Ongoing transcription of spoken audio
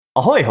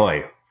Ahoy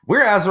hoy!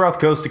 We're Azeroth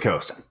Coast to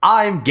Coast.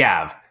 I'm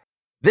Gav.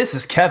 This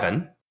is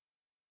Kevin.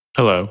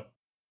 Hello.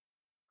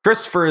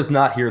 Christopher is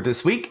not here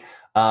this week.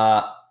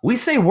 We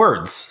say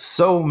words.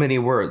 So many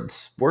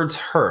words. Words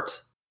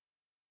hurt.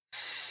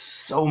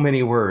 So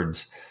many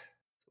words.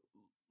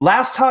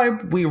 Last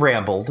time we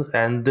rambled,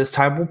 and this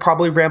time we'll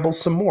probably ramble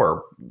some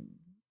more.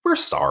 We're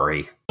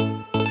sorry.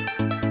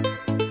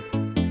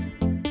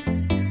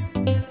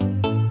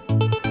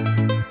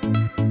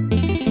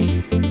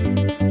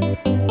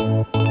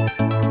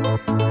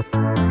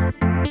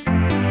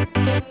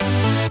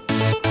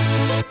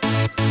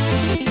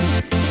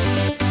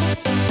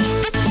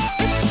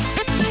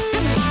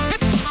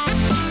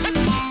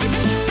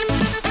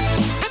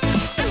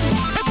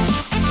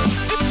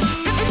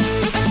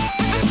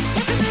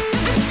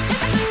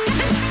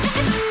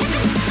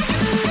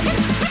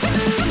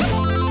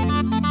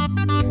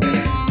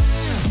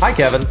 Hi,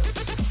 Kevin.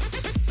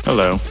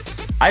 Hello.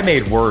 I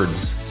made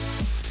words.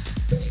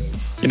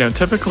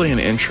 Typically an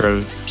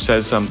intro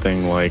says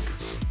something like,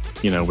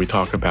 we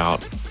talk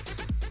about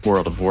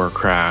World of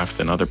Warcraft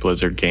and other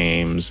Blizzard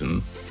games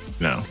and,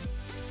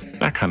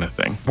 that kind of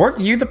thing.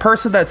 Weren't you the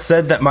person that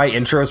said that my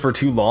intros were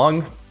too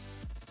long?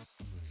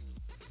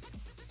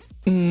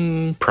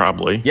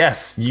 Probably.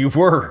 Yes, you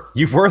were.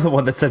 You were the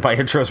one that said my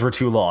intros were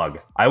too long.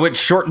 I went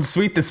short and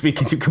sweet this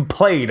week and you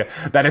complained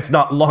that it's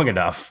not long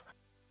enough.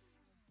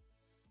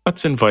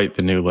 Let's invite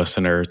the new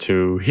listener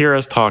to hear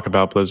us talk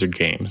about Blizzard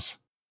games.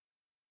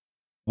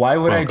 Why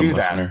would Welcome, I do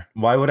listener. that?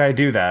 Why would I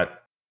do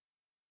that?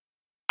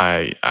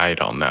 I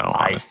don't know,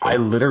 honestly. I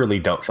literally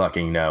don't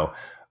fucking know.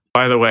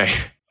 By the way,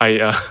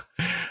 I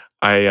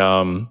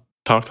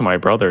talked to my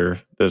brother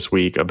this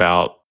week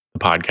about the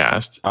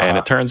podcast, and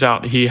it turns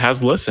out he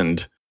has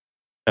listened.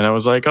 And I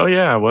was like, "Oh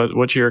yeah,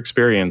 what's your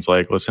experience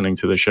like listening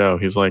to the show?"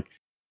 He's like,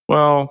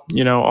 "Well,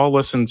 I'll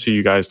listen to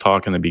you guys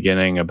talk in the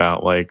beginning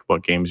about like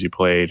what games you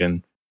played,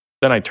 and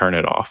then I turn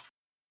it off."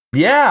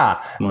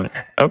 Yeah. I'm like,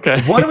 okay.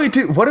 What do we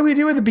do? What do we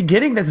do at the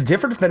beginning that's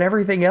different than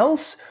everything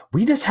else?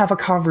 We just have a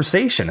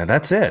conversation, and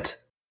that's it.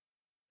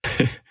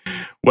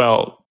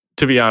 Well,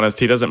 to be honest,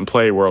 he doesn't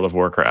play World of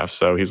Warcraft,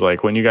 so he's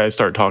like, when you guys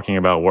start talking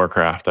about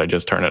Warcraft, I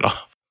just turn it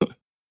off.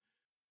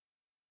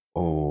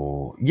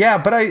 Oh, yeah,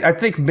 but I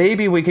think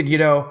maybe we could,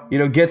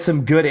 get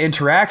some good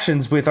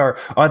interactions with our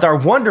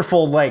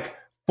wonderful like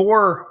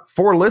four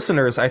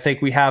listeners. I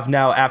think we have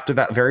now after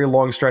that very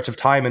long stretch of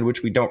time in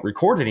which we don't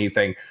record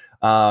anything.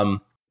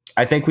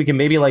 I think we can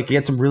maybe like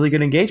get some really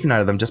good engagement out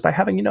of them just by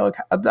having a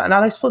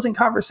nice pleasant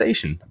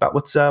conversation about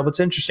what's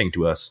interesting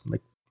to us.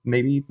 Like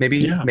maybe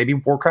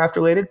Warcraft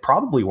related,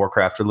 probably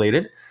Warcraft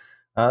related,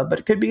 but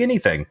it could be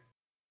anything.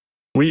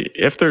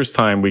 If there's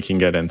time, we can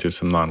get into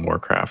some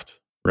non-Warcraft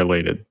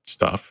related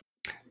stuff.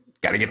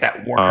 Got to get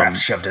that Warcraft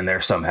shoved in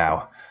there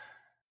somehow.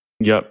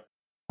 Yep.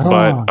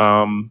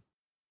 But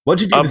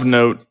what'd you do? Of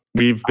note,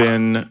 we've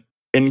been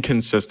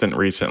inconsistent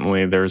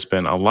recently. There's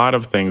been a lot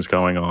of things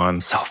going on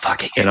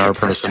in our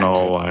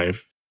personal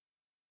life,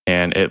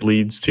 and it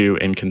leads to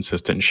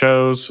inconsistent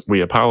shows. We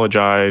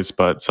apologize,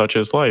 but such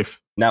is life.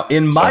 Now,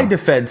 in my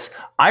defense,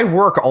 I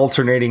work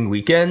alternating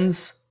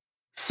weekends,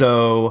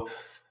 so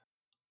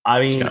I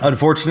mean,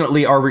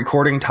 unfortunately, our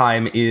recording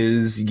time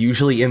is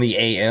usually in the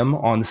AM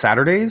on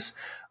Saturdays,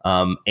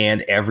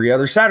 and every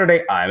other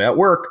Saturday I'm at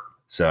work.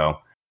 So,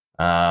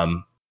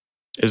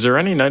 is there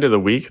any night of the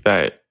week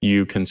that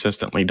you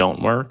consistently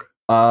don't work?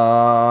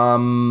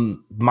 My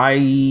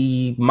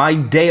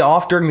day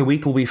off during the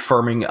week will be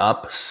firming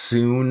up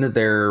soon.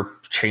 They're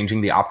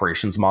changing the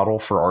operations model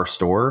for our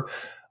store.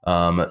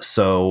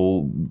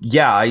 So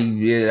yeah,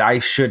 I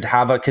should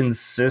have a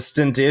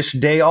consistent-ish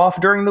day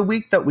off during the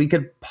week that we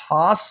could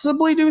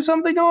possibly do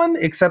something on,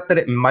 except that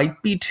it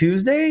might be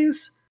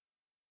Tuesdays,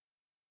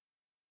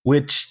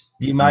 which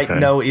you might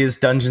know is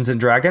Dungeons and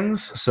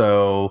Dragons.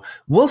 So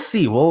we'll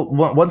see.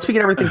 Once we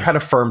get everything kind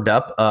of firmed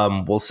up,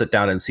 we'll sit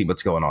down and see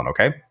what's going on.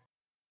 Okay.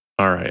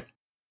 All right.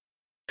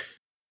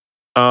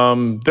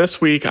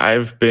 This week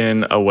I've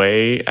been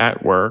away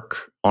at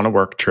work on a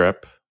work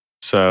trip.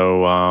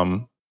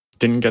 So,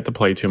 didn't get to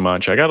play too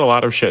much. I got a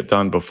lot of shit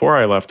done before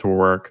I left to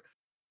work,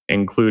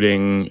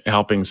 including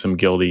helping some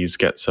guildies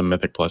get some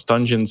Mythic Plus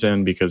dungeons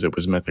in because it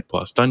was Mythic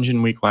Plus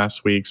Dungeon Week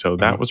last week. So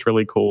that was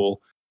really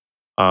cool.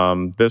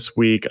 This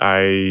week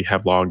I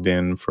have logged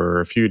in for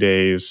a few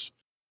days,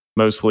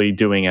 mostly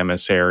doing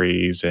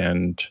emissaries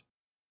and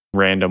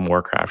random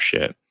Warcraft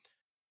shit.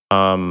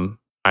 One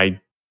of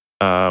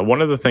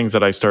the things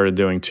that I started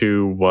doing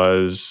too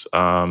was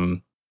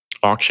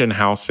auction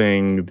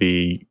housing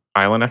the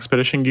Island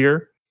Expedition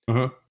gear.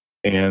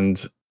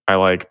 And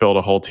I build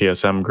a whole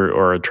TSM group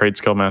or a trade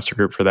skill master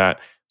group for that.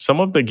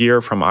 Some of the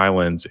gear from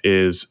Islands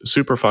is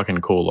super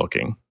fucking cool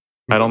looking.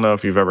 I don't know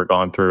if you've ever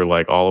gone through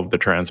all of the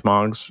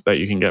transmogs that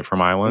you can get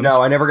from Islands.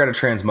 No, I never got a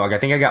transmog. I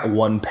think I got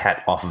one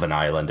pet off of an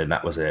island and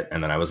that was it.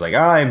 And then I was like,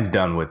 I'm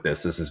done with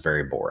this. This is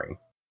very boring.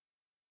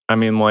 I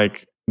mean,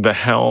 the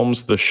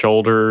helms, the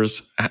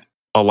shoulders,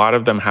 a lot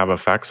of them have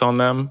effects on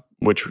them,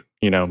 which,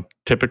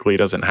 typically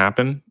doesn't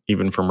happen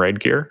even from raid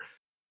gear.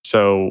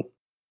 So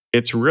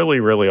it's really,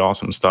 really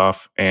awesome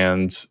stuff.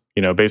 And,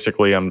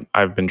 basically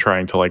I've been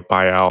trying to like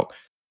buy out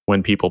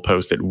when people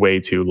post it way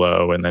too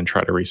low and then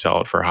try to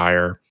resell it for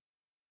higher.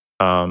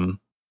 And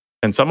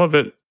some of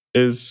it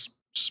is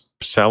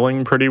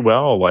selling pretty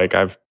well. Like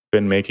I've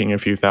been making a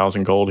few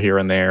thousand gold here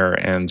and there.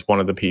 And one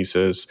of the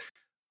pieces,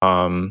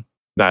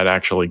 that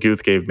actually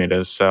Guth gave me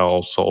to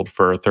sell sold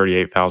for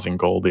 38,000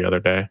 gold the other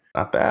day.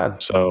 Not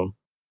bad. So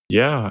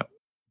yeah,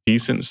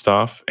 decent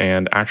stuff,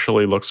 and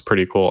actually looks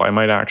pretty cool. I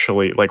might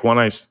actually like when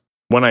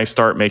I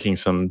start making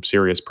some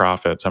serious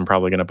profits, I'm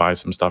probably going to buy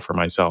some stuff for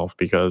myself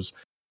because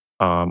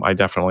I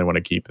definitely want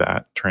to keep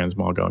that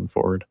transmog going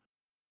forward.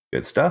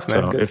 Good stuff,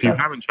 man. So Good if stuff.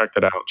 you haven't checked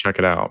it out, check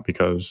it out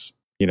because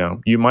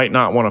you might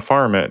not want to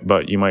farm it,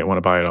 but you might want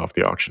to buy it off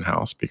the auction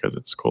house because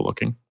it's cool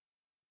looking.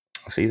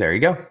 See, there you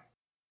go.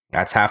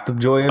 That's half the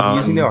joy of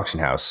using the auction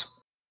house.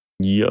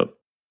 Yep.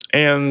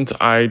 And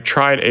I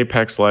tried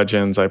Apex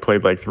Legends. I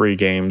played like 3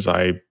 games.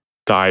 I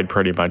died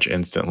pretty much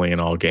instantly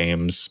in all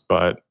games,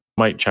 but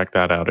might check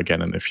that out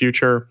again in the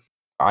future.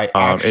 I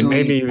actually, and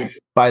maybe,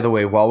 by the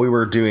way, while we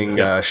were doing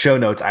show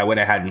notes, I went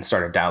ahead and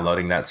started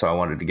downloading that, so I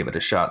wanted to give it a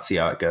shot, see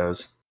how it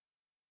goes.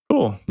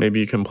 Cool.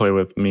 Maybe you can play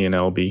with me and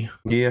LB.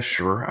 Yeah,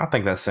 sure. I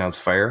think that sounds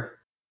fair.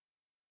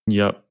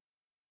 Yep.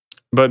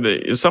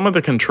 But some of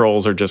the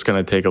controls are just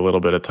going to take a little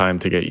bit of time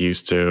to get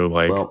used to.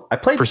 Like, well, I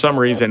played for some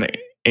reason,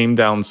 aim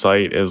down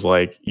sight is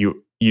like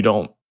you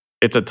don't.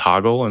 It's a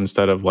toggle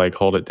instead of like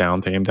hold it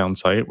down to aim down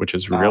sight, which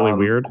is really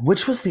weird.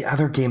 Which was the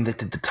other game that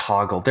did the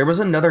toggle? There was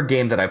another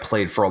game that I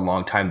played for a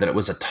long time that it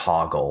was a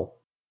toggle.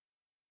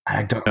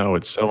 I don't. Oh,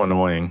 it's so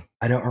annoying.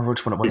 I don't remember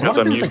which one it was. Because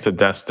I'm used to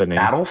Destiny.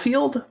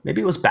 Battlefield?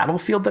 Maybe it was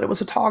Battlefield that it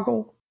was a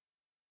toggle.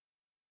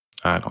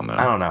 I don't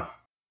know.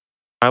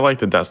 I like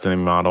the Destiny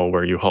model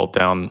where you hold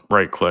down,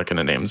 right click, and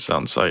it aims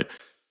down sight.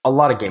 A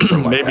lot of games are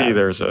like maybe that.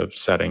 There's a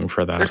setting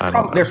for that.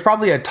 There's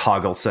probably a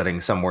toggle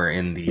setting somewhere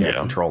in the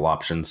control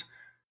options.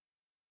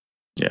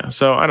 Yeah,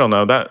 so I don't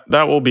know.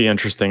 That will be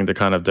interesting to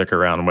kind of dick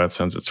around with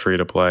since it's free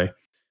to play.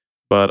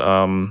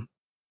 But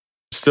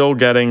still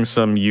getting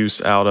some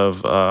use out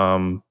of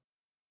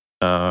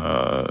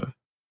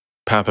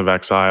Path of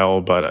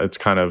Exile, but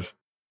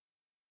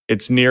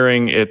it's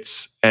nearing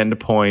its end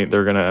point.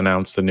 They're going to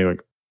announce the new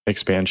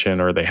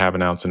expansion, or they have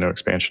announced a new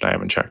expansion. I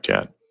haven't checked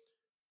yet.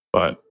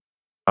 But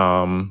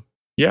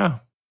yeah.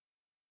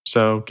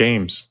 So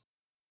games.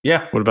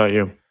 Yeah. What about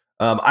you?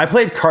 I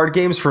played card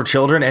games for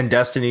children and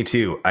Destiny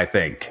 2, I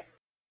think.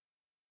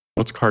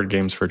 What's card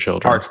games for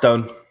children?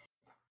 Hearthstone.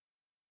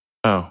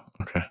 Oh,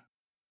 okay.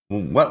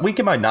 What week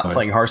am I not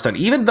playing Hearthstone?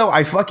 Even though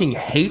I fucking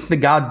hate the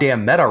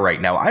goddamn meta right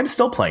now, I'm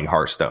still playing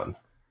Hearthstone.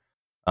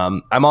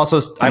 I'm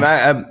also,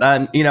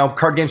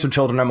 card games for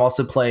children. I'm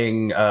also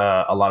playing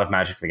a lot of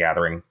Magic the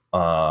Gathering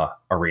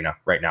Arena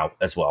right now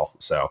as well.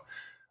 So,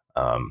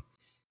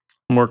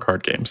 more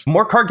card games.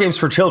 More card games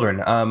for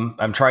children.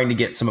 I'm trying to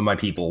get some of my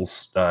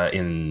peoples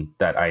in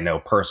that I know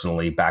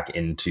personally back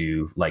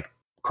into like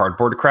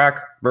cardboard crack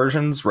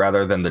versions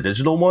rather than the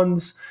digital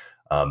ones.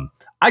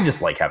 I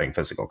just like having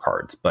physical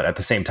cards, but at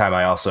the same time,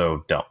 I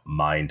also don't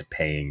mind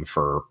paying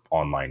for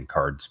online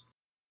cards.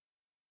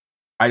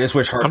 I just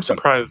wish Hearthstone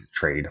could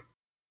trade.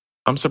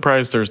 I'm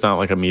surprised there's not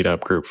like a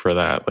meetup group for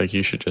that. Like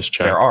you should just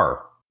check. There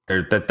are.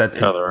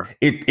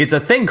 It's a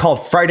thing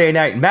called Friday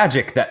Night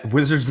Magic that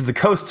Wizards of the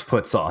Coast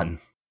puts on.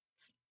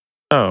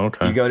 Oh,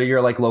 okay. You go to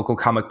your like local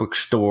comic book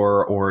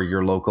store or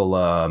your local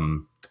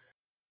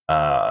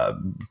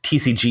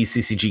TCG,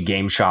 CCG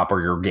game shop,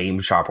 or your game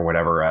shop or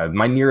whatever.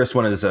 My nearest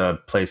one is a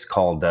place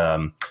called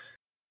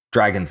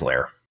Dragon's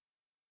Lair.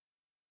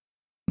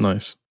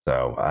 Nice.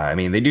 So, I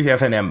mean, they do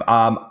FNM.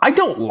 I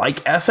don't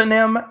like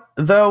FNM,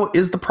 though,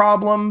 is the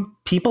problem.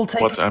 People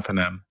take... What's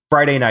FNM?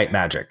 Friday Night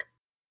Magic.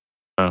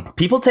 Oh.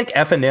 People take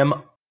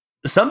FNM...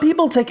 Some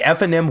people take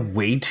FNM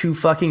way too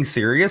fucking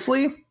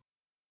seriously.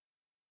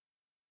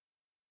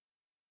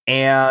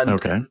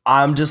 And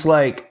I'm just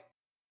like,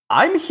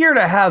 I'm here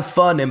to have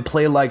fun and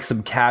play like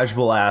some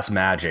casual-ass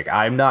Magic.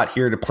 I'm not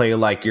here to play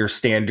like your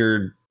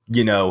standard,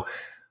 turn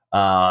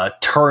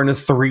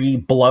 3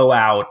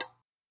 blowout,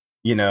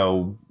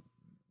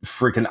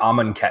 freaking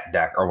Amonkhet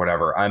deck or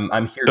whatever.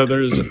 I'm here. So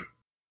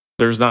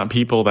there's not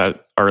people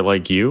that are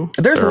like you.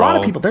 There's a lot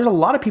of people. There's a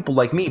lot of people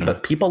like me,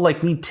 but people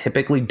like me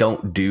typically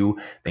don't do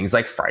things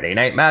like Friday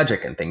Night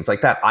Magic and things like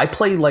that. I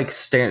play like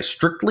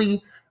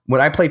strictly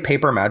when I play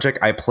paper Magic.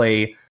 I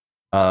play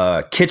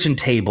kitchen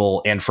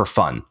table and for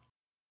fun.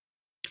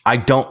 I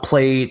don't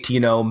play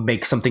to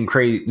make something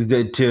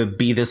crazy to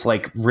be this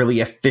like really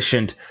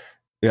efficient,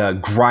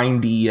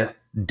 grindy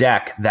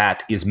deck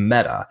that is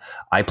meta.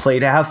 I play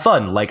to have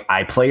fun. Like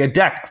I play a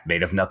deck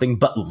made of nothing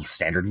but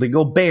standard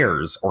legal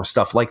bears or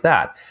stuff like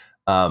that.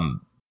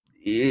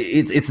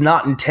 It's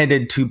not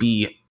intended to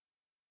be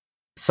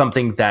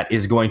something that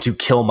is going to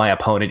kill my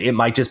opponent. It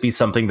might just be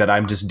something that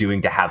I'm just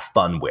doing to have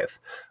fun with,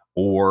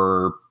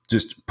 or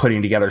just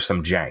putting together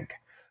some jank.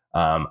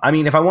 I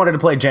mean, if I wanted to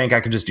play jank,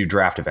 I could just do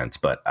draft events,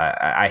 but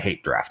I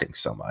hate drafting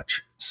so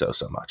much. So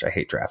much. I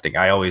hate drafting.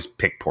 I always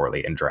pick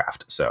poorly in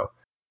draft. So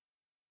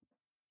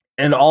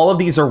And all of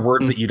these are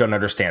words that you don't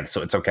understand,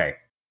 so it's okay.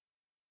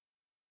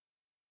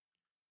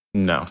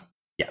 No.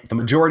 Yeah, the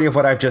majority of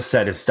what I've just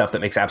said is stuff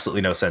that makes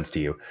absolutely no sense to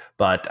you.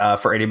 But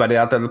for anybody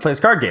out there that plays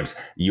card games,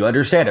 you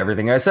understand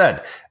everything I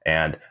said.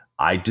 And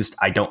I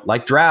don't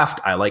like draft.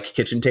 I like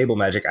kitchen table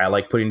magic. I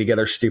like putting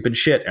together stupid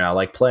shit, and I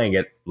like playing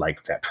it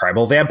like that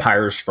Tribal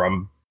Vampires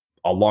from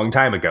a long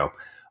time ago.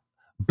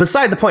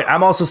 Beside the point,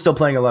 I'm also still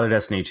playing a lot of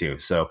Destiny 2.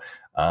 So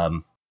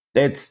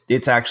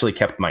it's actually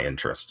kept my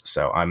interest.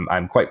 So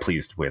I'm quite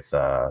pleased with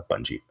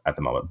Bungie at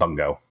the moment.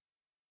 Bungo.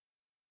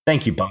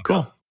 Thank you, Bungo.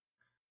 Cool.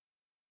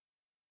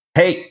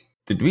 Hey,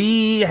 did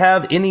we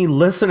have any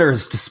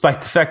listeners,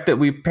 despite the fact that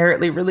we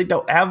apparently really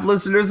don't have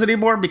listeners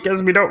anymore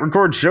because we don't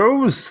record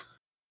shows?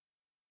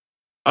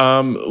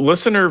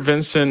 Listener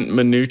Vincent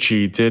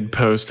Minucci did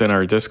post in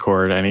our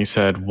Discord, and he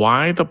said,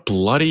 why the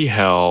bloody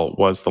hell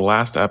was the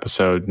last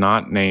episode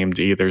not named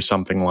either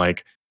something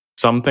like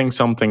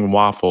something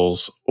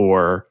waffles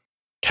or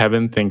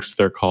Kevin thinks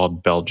they're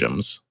called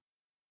Belgiums?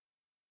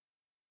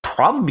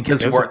 Probably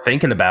because we weren't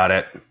thinking about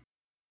it.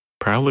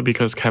 Probably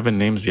because Kevin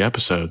names the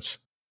episodes.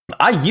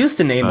 I used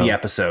to name the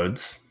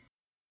episodes,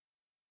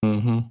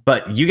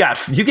 but you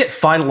get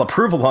final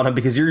approval on them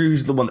because you're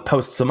usually the one that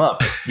posts them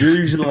up. You're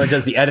usually the one that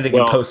does the editing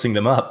and posting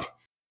them up.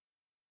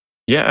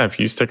 Yeah, if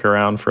you stick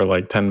around for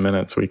like 10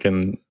 minutes,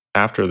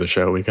 after the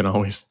show, we can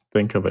always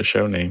think of a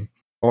show name.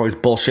 Always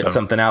bullshit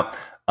something out.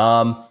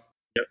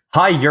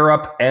 Hi,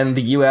 Europe and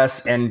the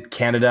US and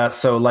Canada.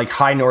 So like,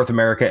 hi, North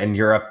America and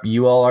Europe.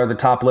 You all are the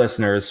top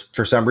listeners.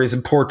 For some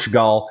reason,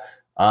 Portugal.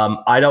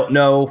 I don't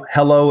know.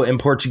 Hello in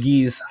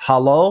Portuguese.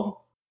 Hello?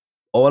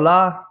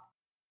 Hola?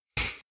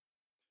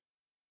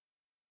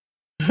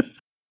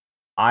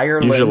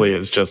 Ireland. Usually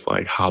it's just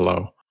like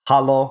hello.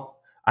 Hello.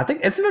 I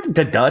think, isn't it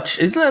the Dutch?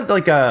 Isn't that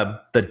like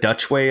the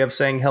Dutch way of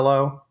saying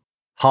hello?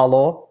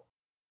 Hello?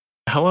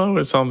 Hello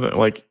is something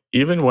like,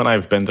 even when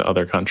I've been to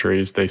other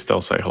countries, they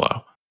still say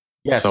hello.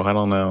 Yes. So I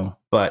don't know.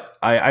 But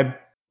I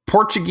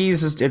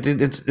Portuguese is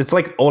it's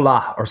like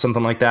hola or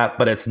something like that,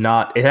 but it's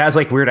not. It has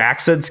like weird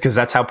accents because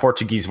that's how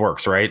Portuguese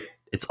works, right?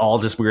 It's all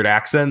just weird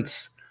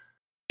accents.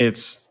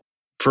 It's,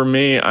 for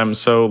me, I'm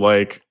so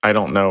like, I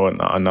don't know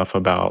enough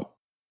about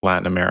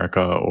Latin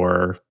America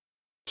or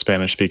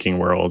Spanish speaking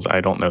worlds.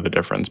 I don't know the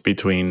difference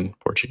between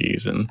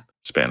Portuguese and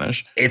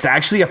Spanish. It's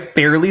actually a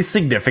fairly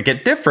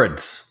significant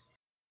difference.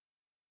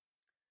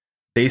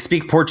 They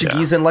speak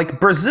Portuguese in like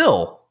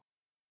Brazil.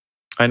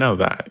 I know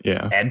that,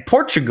 yeah. And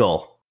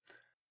Portugal.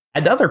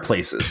 And other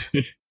places.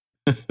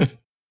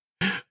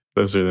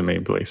 Those are the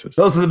main places.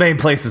 Those are the main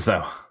places,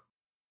 though.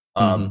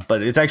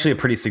 But it's actually a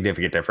pretty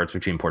significant difference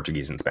between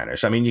Portuguese and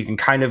Spanish. I mean, you can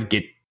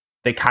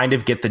they kind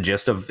of get the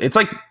gist of it's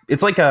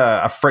like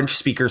a French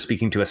speaker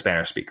speaking to a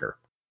Spanish speaker.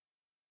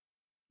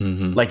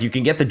 Like you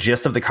can get the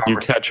gist of the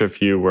conversation. You catch a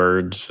few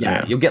words.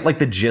 Yeah, you'll get like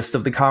the gist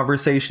of the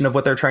conversation of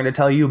what they're trying to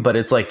tell you, but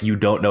it's like you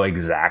don't know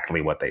exactly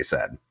what they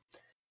said.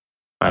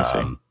 I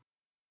see.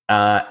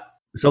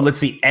 So let's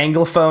see.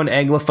 Anglophone,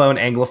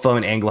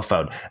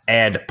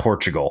 and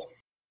Portugal.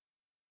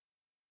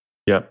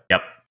 Yep.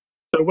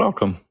 So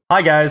welcome.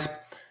 Hi,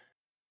 guys.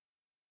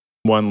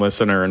 One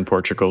listener in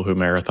Portugal who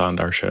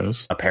marathoned our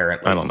shows.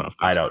 Apparently. I don't know if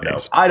that's the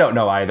case. I don't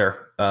know either.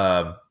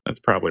 That's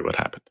probably what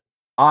happened.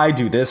 I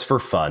do this for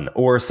fun.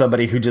 Or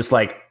somebody who just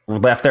like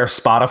left their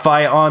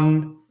Spotify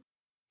on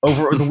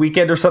over the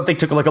weekend or something,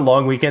 took like a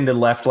long weekend and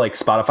left like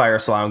Spotify or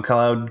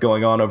SoundCloud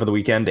going on over the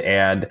weekend.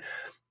 And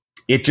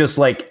it just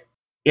like,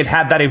 it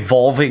had that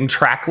evolving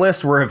track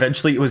list where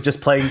eventually it was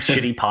just playing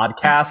shitty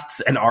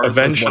podcasts and ours was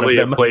one of them. Eventually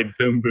it played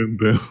Boom Boom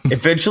Boom.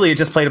 Eventually it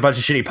just played a bunch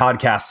of shitty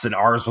podcasts and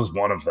ours was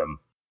one of them.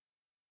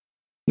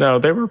 No,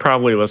 they were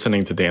probably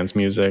listening to dance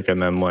music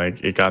and then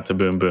like it got to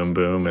Boom Boom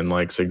Boom and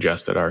like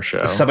suggested our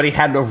show. Somebody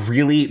had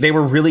they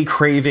were really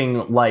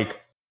craving like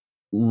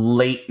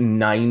late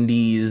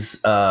 90s,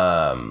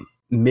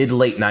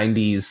 mid-late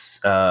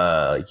 90s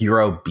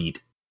Eurobeat,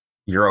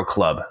 Euro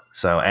club.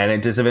 So, and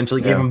it just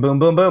eventually gave them Boom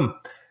Boom Boom.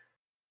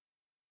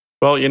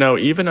 Well, you know,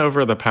 even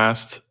over the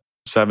past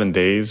 7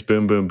 days,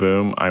 Boom Boom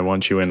Boom, I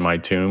Want You in My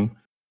Tomb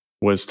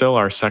was still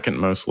our second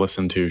most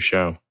listened to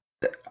show.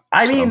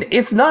 I mean,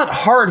 it's not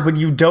hard when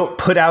you don't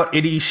put out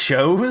any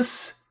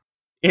shows.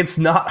 It's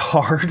not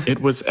hard.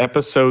 It was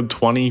episode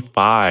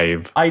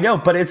 25. I know,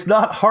 but it's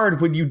not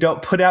hard when you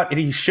don't put out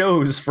any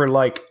shows for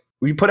like,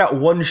 we put out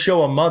one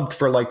show a month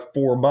for like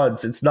 4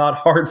 months. It's not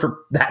hard for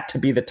that to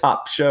be the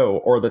top show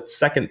or the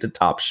second to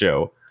top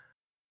show.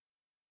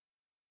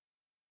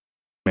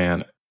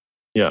 Man.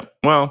 Yeah.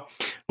 Well,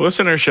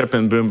 listenership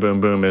in Boom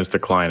Boom Boom is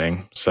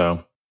declining.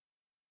 So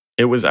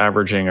it was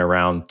averaging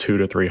around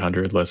 200 to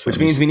 300 listens. Which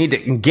means we need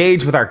to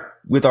engage with our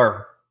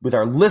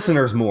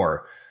listeners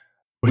more.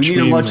 Which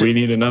means we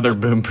need another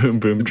Boom Boom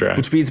Boom track.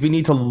 Which means we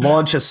need to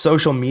launch a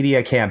social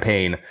media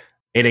campaign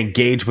and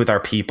engage with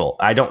our people.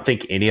 I don't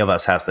think any of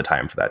us has the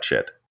time for that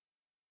shit.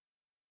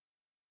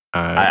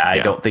 I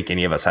don't think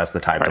any of us has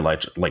the time to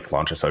like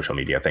launch a social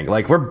media thing.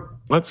 Like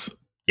let's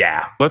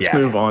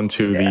move on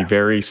to the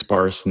very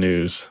sparse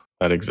news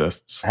that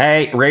exists.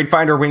 Hey, Raid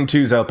Finder Wing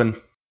 2's open.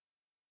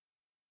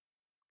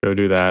 Go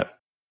do that.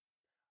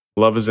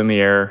 Love is in the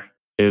Air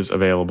is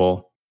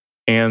available.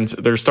 And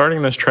they're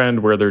starting this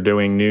trend where they're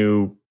doing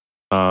new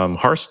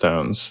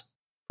Hearthstones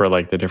for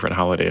like the different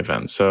holiday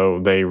events. So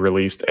they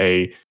released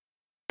a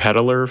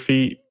pedal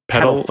feet,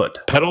 Pedal foot.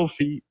 pedal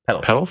feet,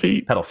 Pedal pedal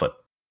feet, Pedal foot.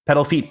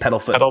 Pedal feet, pedal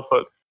foot. pedal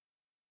foot.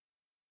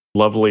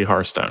 Lovely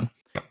Hearthstone.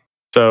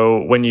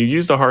 So when you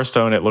use the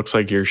Hearthstone, it looks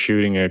like you're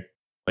shooting a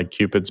like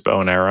Cupid's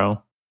bow and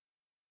arrow.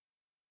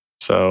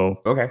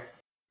 So Okay.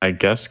 I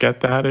guess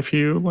get that if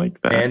you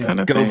like that And kind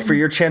of go thing. for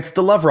your chance at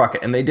the Love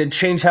Rocket. And they did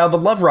change how the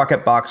Love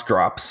Rocket box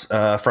drops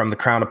from the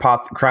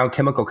Crown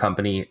Chemical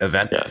Company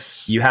event.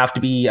 Yes. You have to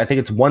be, I think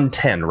it's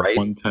 110, right?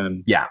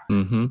 110. Yeah.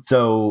 Mm-hmm.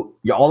 So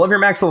all of your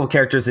max level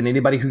characters and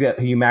anybody who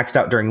you maxed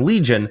out during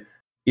Legion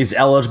is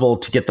eligible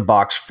to get the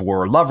box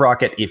for Love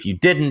Rocket. If you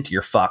didn't,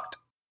 you're fucked.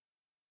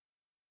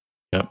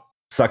 Yep.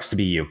 Sucks to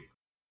be you.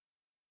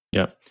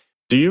 Yep.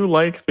 Do you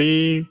like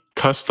the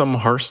custom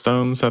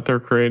Hearthstones that they're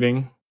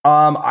creating?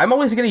 I'm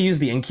always going to use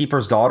the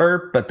Innkeeper's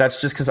Daughter, but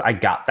that's just because I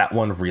got that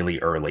one really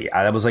early.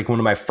 That was like one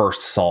of my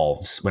first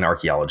solves when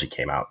Archaeology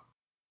came out.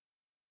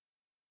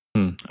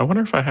 I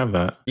wonder if I have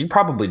that. You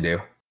probably do.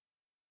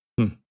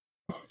 Like,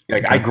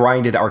 Okay. I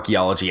grinded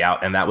Archaeology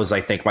out, and that was, I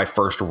think, my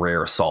first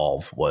rare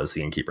solve was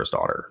the Innkeeper's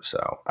Daughter.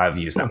 So I've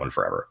used that one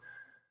forever.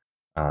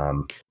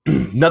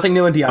 Nothing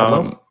new in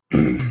Diablo.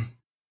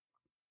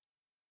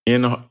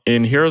 In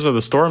Heroes of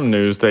the Storm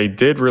news, they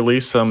did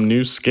release some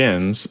new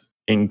skins,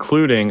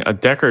 including a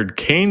Deckard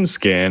Cain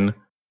skin.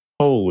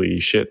 Holy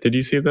shit. Did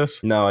you see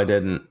this? No, I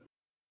didn't.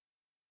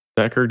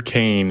 Deckard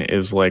Cain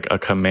is like a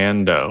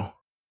commando,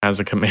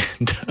 as a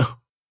commando.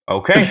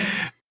 Okay.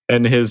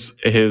 And his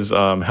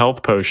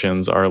health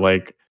potions are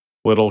like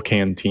little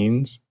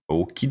canteens.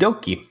 Okie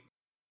dokie.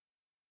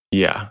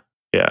 Yeah.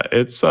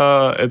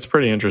 It's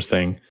pretty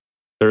interesting.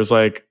 There's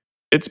like,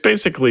 it's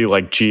basically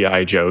like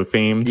G.I. Joe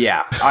themed.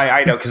 Yeah,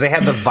 I know, because they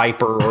had the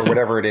Viper or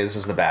whatever it is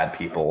as the bad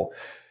people.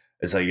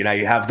 And so, you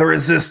have the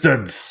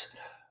Resistance.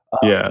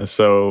 Yeah,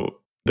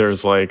 so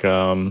there's like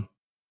Hanzo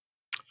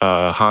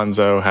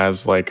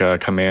has like a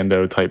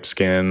commando type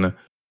skin.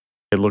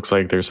 It looks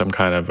like there's some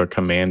kind of a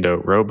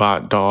commando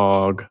robot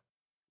dog.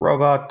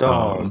 Robot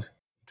dog.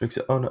 Drinks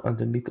it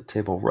underneath the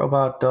table.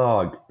 Robot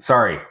dog.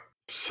 Sorry,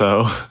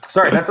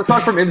 that's a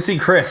song from MC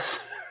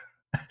Chris.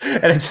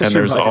 And it just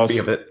reminded me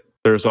of it.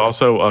 There's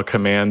also a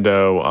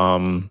commando,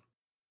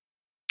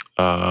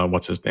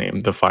 what's his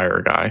name? The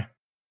fire guy.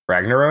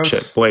 Ragnaros?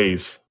 Shit,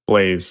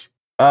 Blaze.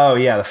 Oh,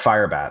 yeah, the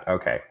fire bat.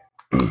 Okay.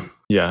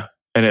 Yeah.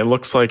 And it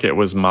looks like it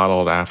was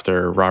modeled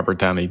after Robert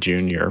Downey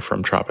Jr.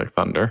 from Tropic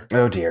Thunder.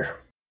 Oh, dear.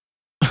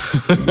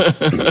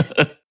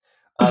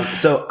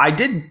 So I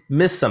did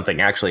miss something,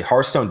 actually.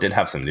 Hearthstone did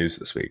have some news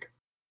this week.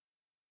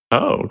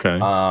 Oh, okay.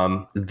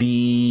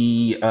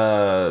 The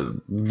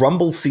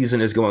Rumble season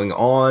is going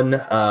on.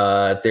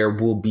 There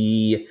will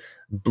be,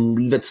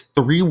 believe it's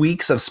 3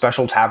 weeks of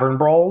special tavern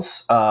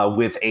brawls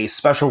with a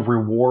special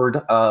reward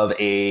of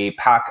a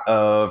pack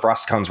of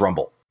Rastakhan's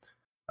Rumble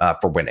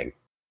for winning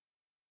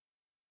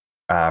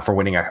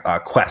a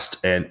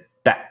quest. And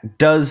that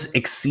does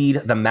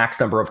exceed the max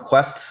number of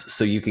quests,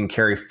 so you can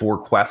carry 4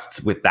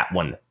 quests with that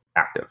one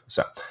active.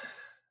 So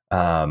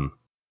cool.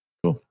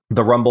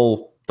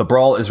 The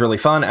brawl is really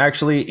fun,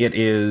 actually. It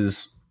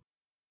is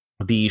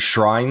the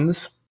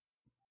shrines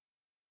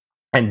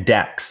and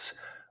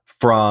decks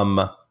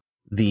from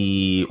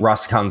the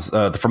Rastakhan's,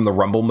 from the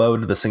Rumble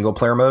mode, the single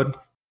player mode,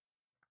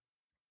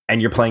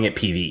 and you're playing it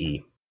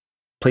PvE.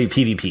 Play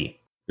PvP.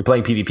 You're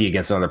playing PvP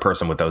against another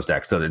person with those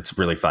decks, so it's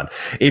really fun.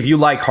 If you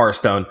like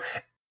Hearthstone,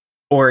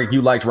 or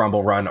you liked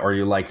Rumble Run, or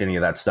you liked any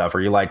of that stuff,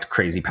 or you liked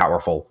crazy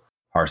powerful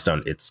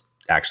Hearthstone, it's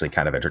actually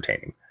kind of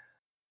entertaining.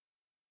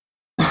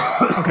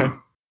 Okay.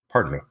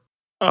 Pardon me.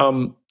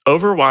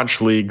 Overwatch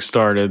League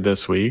started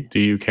this week. Do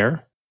you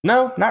care?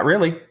 No, not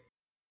really.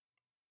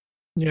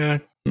 Yeah,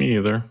 me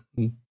either.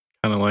 Kind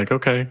of like,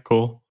 okay,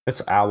 cool.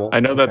 It's Owl. I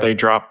know that they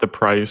dropped the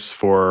price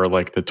for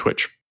like the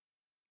Twitch.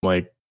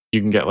 Like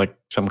you can get like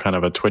some kind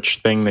of a Twitch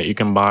thing that you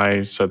can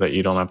buy so that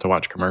you don't have to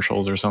watch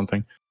commercials or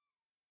something.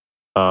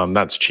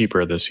 That's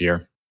cheaper this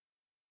year.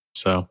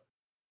 So,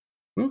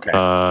 okay.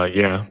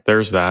 Yeah,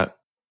 there's that.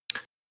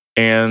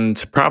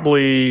 And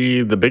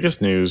probably the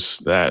biggest news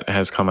that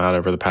has come out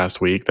over the past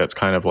week that's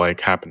kind of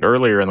like happened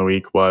earlier in the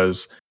week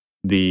was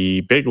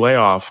the big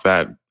layoff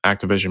that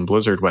Activision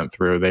Blizzard went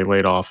through. They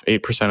laid off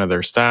 8% of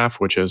their staff,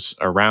 which is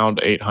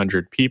around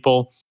 800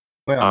 people.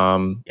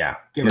 Well, yeah,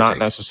 not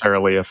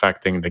necessarily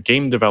affecting the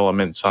game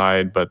development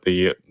side, but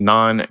the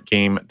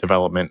non-game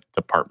development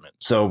department.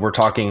 So we're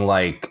talking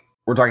like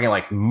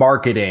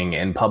marketing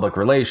and public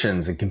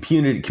relations and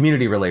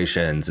community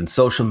relations and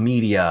social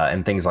media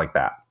and things like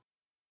that.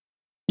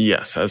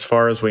 Yes, as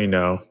far as we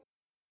know.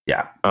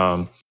 Yeah.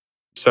 Yeah.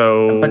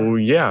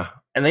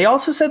 And they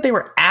also said they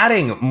were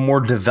adding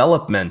more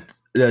development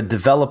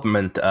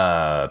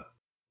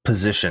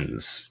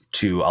positions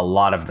to a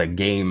lot of the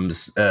game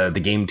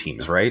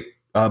teams, right?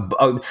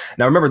 Now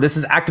remember, this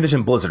is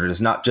Activision Blizzard. It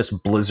is not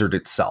just Blizzard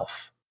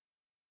itself.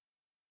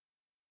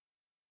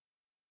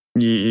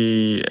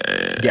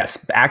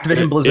 Yes,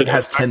 Activision Blizzard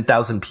has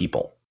 10,000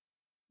 people.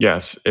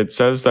 Yes, it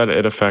says that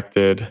it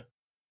affected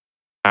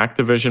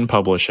Activision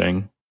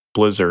Publishing,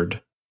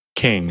 Blizzard,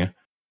 King,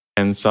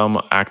 and some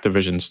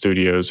Activision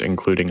studios,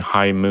 including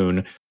High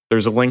Moon.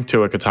 There's a link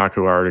to a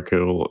Kotaku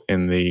article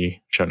in the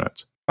show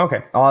notes.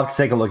 Okay, I'll have to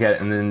take a look at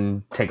it and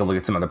then take a look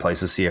at some other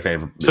places, see if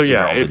it. So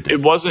yeah,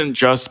 it wasn't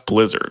just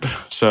Blizzard.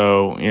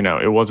 So,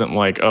 it wasn't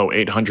like,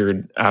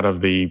 800 out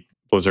of the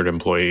Blizzard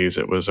employees.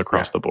 It was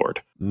across the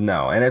board.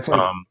 No, and it's like,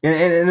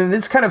 and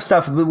this kind of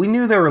stuff, we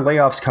knew there were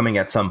layoffs coming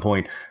at some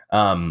point.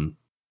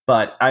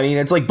 But I mean,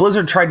 it's like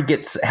Blizzard tried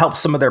to help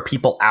some of their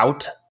people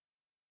out,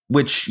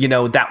 which,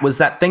 that was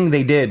that thing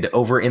they did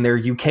over in their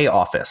UK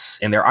office,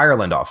 in their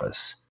Ireland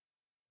office.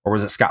 Or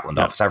was it Scotland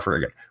office? I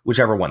forget.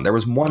 Whichever one. There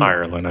was one.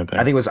 Ireland, I think. I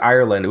think it was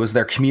Ireland. It was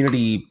their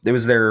community. It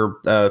was their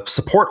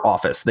support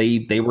office.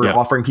 They were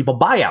offering people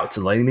buyouts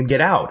and letting them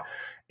get out.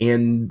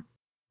 And,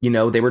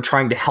 they were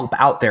trying to help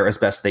out there as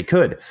best they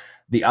could.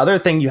 The other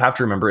thing you have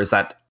to remember is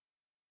that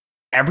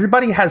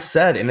everybody has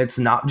said, and it's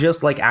not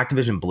just like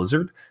Activision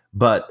Blizzard,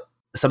 but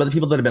some of the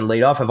people that have been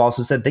laid off have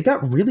also said they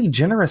got really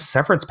generous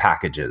severance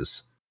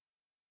packages.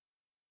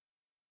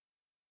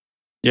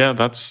 Yeah,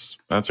 that's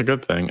a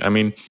good thing. I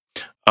mean,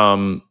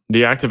 the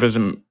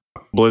Activision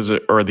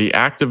Blizzard or the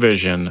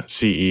Activision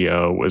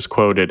CEO was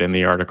quoted in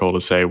the article to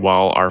say,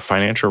 while our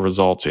financial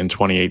results in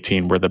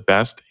 2018 were the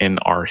best in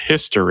our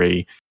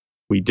history,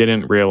 we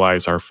didn't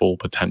realize our full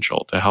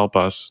potential. To help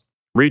us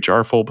reach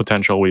our full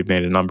potential, we've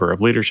made a number of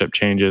leadership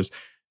changes.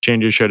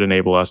 Changes should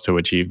enable us to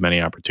achieve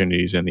many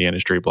opportunities in the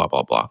industry, blah,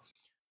 blah, blah.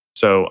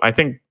 So I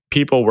think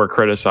people were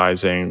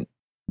criticizing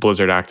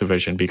Blizzard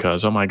Activision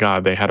because, oh my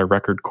God, they had a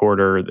record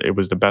quarter. It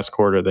was the best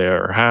quarter they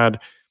ever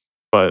had.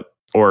 Their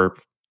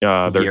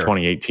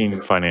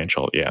 2018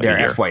 financial,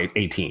 their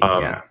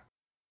FY18,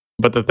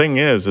 But the thing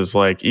is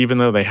like, even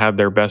though they had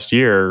their best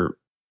year,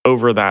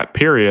 over that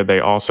period, they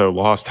also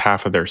lost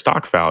half of their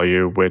stock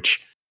value,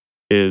 which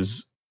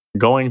is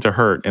going to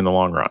hurt in the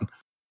long run.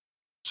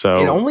 So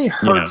it only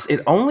hurts.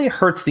 It only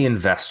hurts the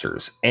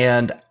investors,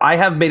 and I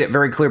have made it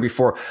very clear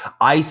before.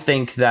 I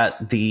think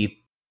that the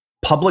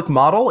public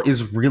model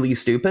is really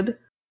stupid,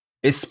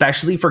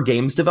 especially for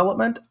games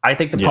development. I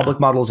think the public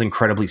model is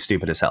incredibly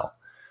stupid as hell.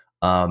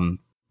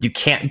 You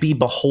can't be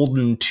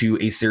beholden to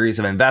a series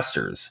of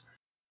investors.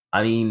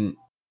 I mean,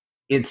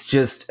 it's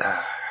just.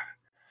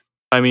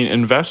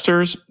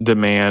 Investors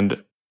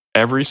demand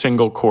every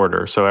single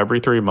quarter, so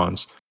every 3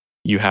 months,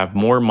 you have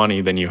more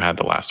money than you had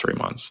the last 3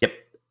 months. Yep.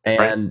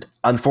 And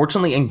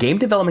unfortunately, in game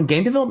development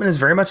is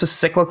very much a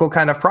cyclical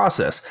kind of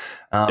process.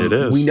 It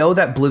is. We know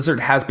that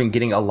Blizzard has been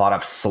getting a lot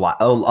of flack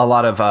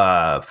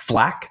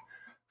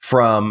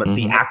from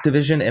the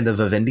Activision and the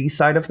Vivendi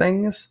side of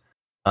things.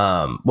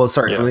 From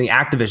the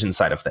Activision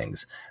side of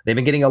things. They've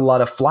been getting a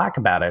lot of flack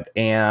about it,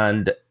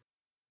 and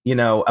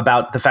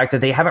about the fact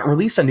that they haven't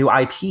released a new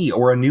IP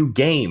or a new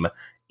game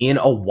in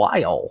a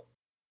while.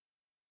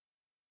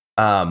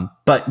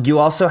 But you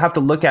also have to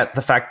look at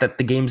the fact that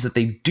the games that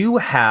they do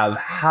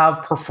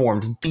have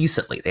performed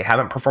decently. They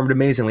haven't performed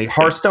amazingly.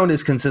 Hearthstone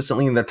is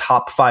consistently in the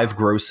top 5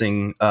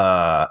 grossing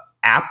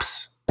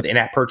apps,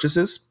 in-app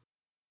purchases,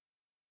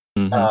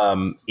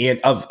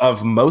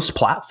 of most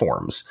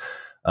platforms.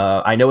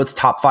 I know it's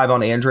top 5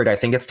 on Android. I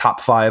think it's top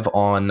 5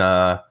 on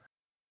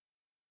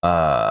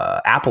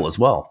Apple as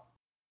well.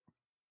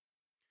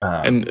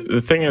 And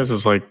the thing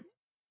is like,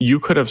 you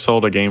could have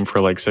sold a game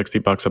for like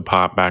 $60 a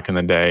pop back in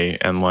the day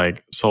and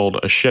like sold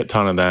a shit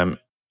ton of them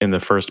in the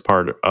first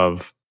part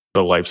of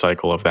the life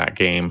cycle of that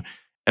game.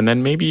 And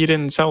then maybe you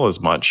didn't sell as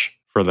much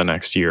for the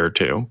next year or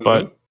two,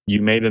 but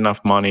you made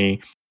enough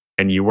money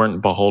and you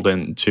weren't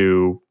beholden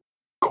to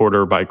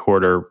quarter by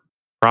quarter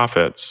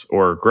profits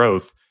or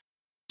growth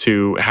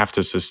to have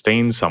to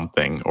sustain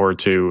something or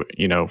to,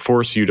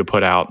 force you to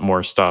put out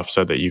more stuff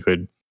so that you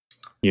could,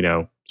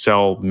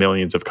 sell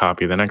millions of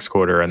copy the next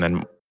quarter and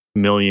then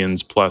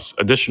millions plus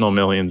additional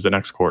millions the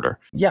next quarter.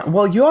 Yeah,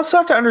 well, you also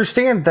have to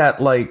understand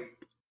that, like,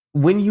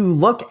 when you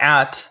look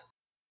at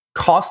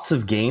costs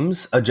of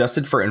games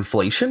adjusted for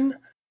inflation,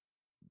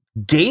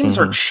 games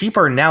are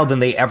cheaper now than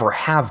they ever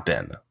have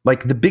been.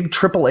 Like, the big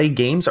AAA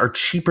games are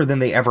cheaper than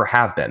they ever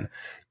have been.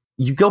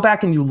 You go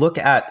back and you look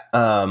at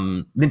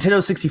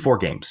Nintendo 64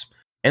 games.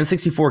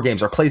 N64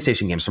 games are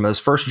PlayStation games from those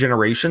first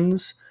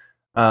generations,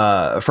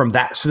 from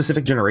that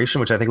specific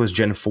generation, which I think was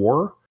Gen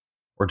 4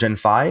 or Gen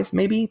 5,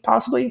 maybe,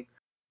 possibly.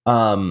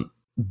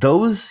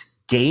 Those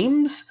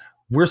games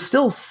were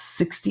still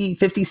 $60, $50,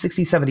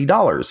 $60,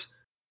 $70.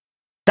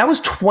 That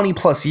was 20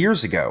 plus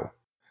years ago.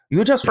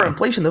 You adjust for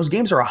inflation, those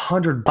games are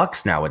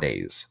 $100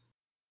 nowadays.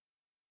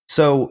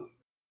 So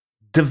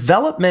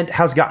development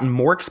has gotten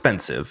more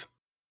expensive,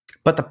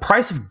 but the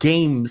price of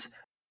games,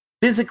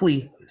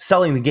 physically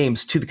selling the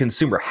games to the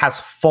consumer, has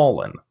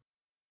fallen.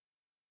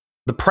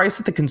 The price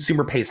that the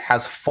consumer pays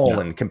has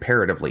fallen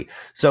comparatively.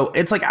 So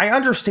it's like, I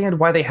understand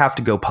why they have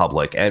to go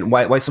public and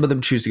why some of them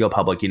choose to go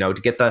public, to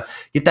get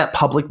that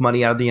public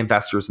money out of the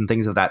investors and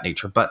things of that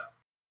nature. But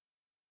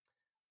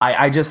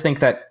I just think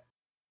that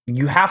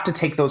you have to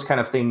take those kind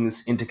of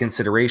things into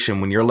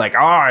consideration when you're like, oh,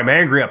 I'm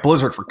angry at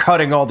Blizzard for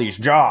cutting all these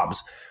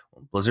jobs.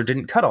 Well, Blizzard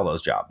didn't cut all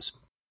those jobs.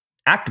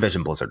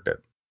 Activision Blizzard did.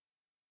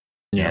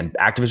 Yeah. And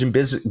Activision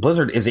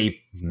Blizzard is a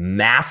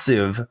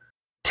massive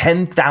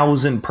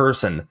 10,000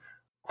 person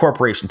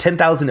corporation,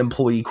 10,000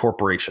 employee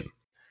corporation.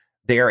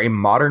 They are a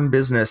modern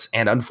business.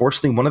 And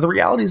unfortunately, one of the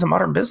realities of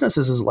modern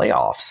businesses is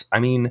layoffs. I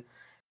mean,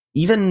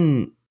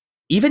 even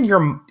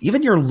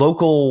your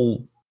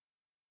local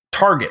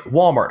Target,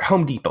 Walmart,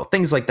 Home Depot,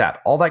 things like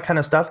that, all that kind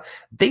of stuff,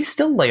 they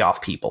still lay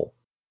off people.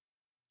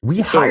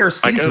 We hire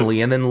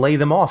seasonally and then lay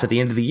them off at the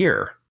end of the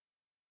year.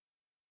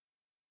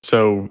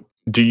 So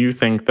do you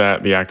think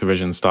that the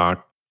Activision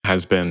stock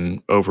has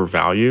been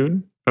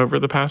overvalued over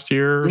the past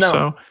year or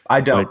so? No,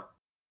 I don't.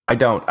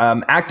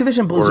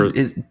 Activision Blizzard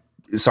is...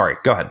 Sorry,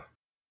 go ahead.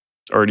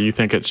 Or do you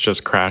think it's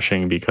just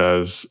crashing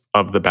because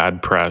of the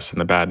bad press and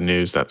the bad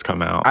news that's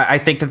come out? I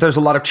think that there's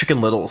a lot of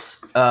Chicken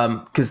Littles,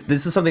 because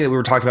this is something that we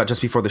were talking about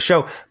just before the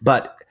show.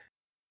 But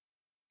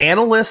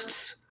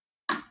analysts,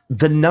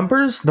 the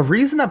numbers, the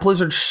reason that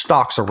Blizzard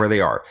stocks are where they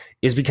are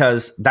is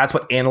because that's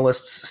what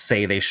analysts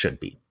say they should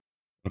be.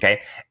 Okay?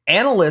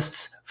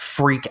 Analysts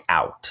freak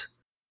out.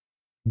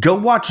 Go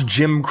watch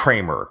Jim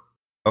Cramer,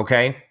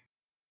 okay?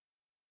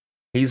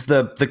 He's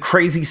the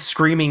crazy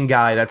screaming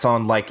guy that's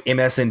on like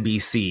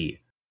MSNBC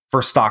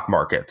for stock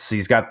markets.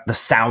 He's got the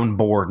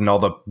soundboard and all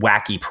the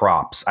wacky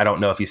props. I don't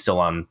know if he's still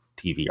on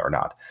TV or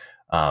not.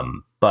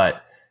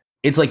 But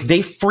it's like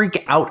they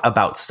freak out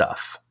about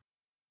stuff.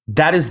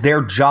 That is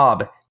their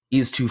job,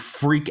 is to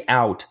freak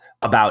out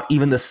about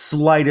even the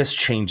slightest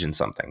change in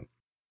something.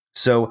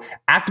 So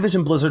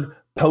Activision Blizzard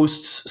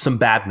posts some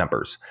bad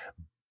numbers.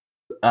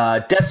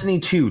 Destiny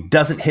 2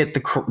 doesn't hit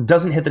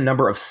the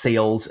number of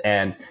sales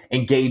and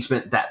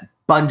engagement that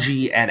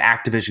Bungie and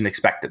Activision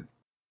expected.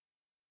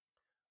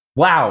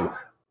 WoW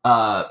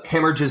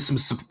hemorrhages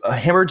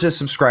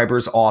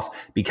subscribers off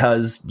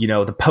because,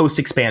 the post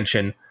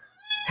expansion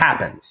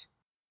happens.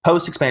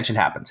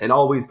 It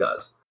always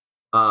does.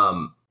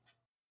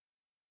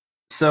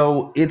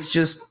 So it's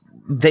just,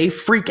 they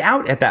freak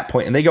out at that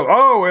point and they go,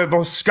 oh,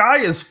 the sky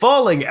is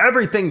falling.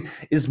 Everything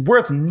is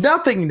worth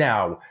nothing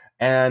now.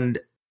 And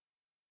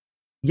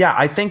yeah,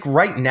 I think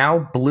right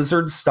now the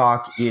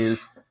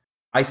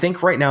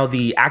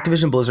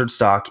Activision Blizzard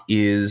stock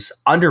is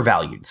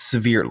undervalued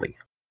severely.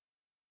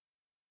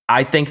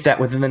 I think that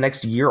within the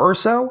next year or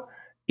so,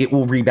 it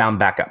will rebound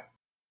back up.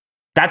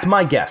 That's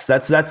my guess.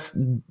 That's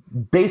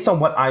based on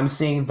what I'm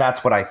seeing.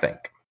 That's what I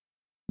think.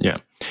 Yeah.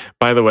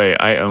 By the way,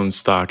 I own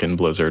stock in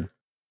Blizzard,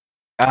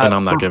 and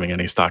I'm not giving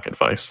any stock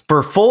advice.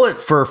 For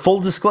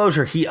full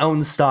disclosure, he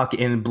owns stock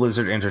in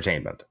Blizzard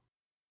Entertainment.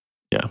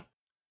 Yeah.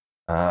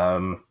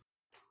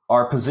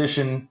 Our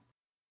position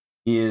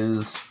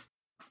is,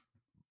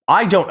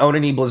 I don't own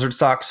any Blizzard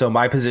stock, so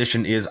my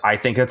position is I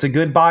think it's a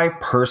good buy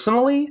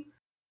personally.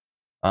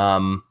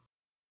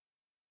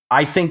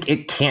 I think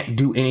it can't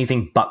do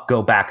anything but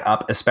go back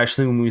up,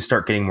 especially when we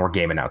start getting more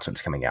game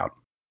announcements coming out.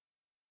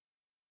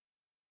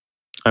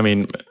 I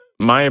mean,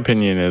 my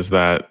opinion is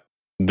that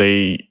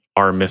they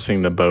are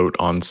missing the boat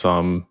on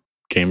some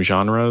game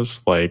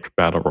genres like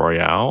Battle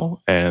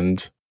Royale,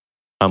 and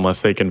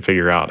unless they can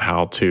figure out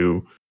how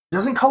to...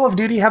 Doesn't Call of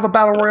Duty have a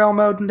Battle Royale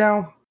mode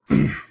now?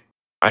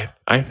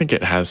 I think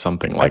it has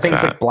something like that. I think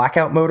it's like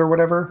Blackout mode or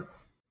whatever.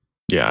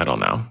 Yeah, I don't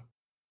know.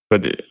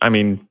 But, I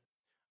mean,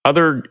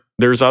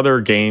 there's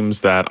other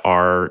games that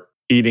are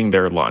eating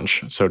their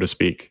lunch, so to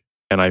speak.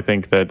 And I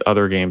think that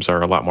other games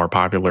are a lot more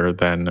popular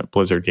than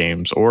Blizzard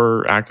games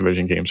or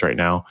Activision games right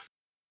now.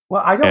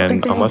 Well, I don't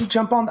think they need to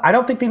jump on. I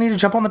don't think they need to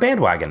jump on the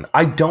bandwagon.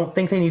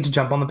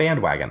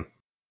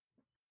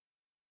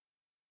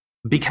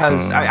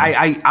 Because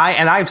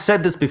I've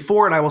said this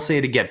before, and I will say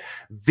it again.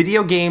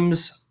 Video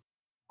games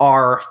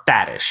are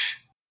faddish.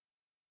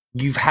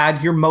 You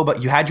had your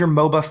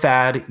MOBA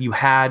fad. You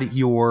had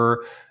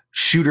your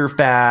shooter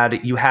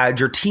fad. You had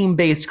your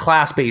team-based,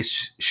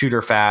 class-based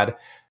shooter fad.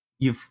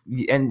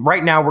 And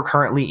right now we're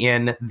currently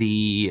in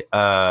the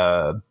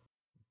Battle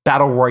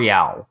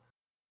Royale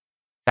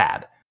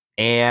fad.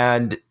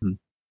 And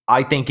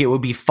I think it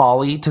would be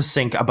folly to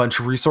sink a bunch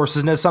of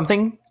resources into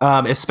something,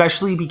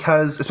 especially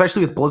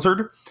with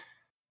Blizzard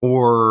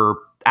or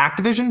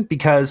Activision,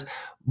 because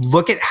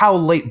look at how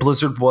late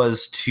Blizzard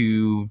was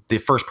to the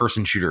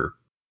first-person shooter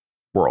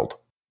world.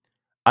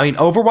 I mean,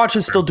 Overwatch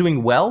is still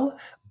doing well,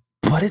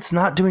 but it's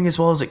not doing as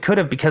well as it could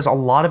have because a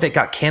lot of it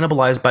got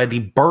cannibalized by the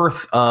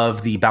birth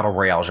of the Battle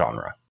Royale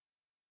genre.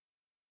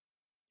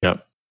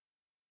 Yep.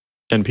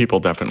 And people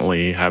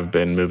definitely have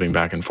been moving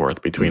back and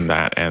forth between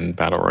that and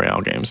Battle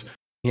Royale games.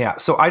 Yeah,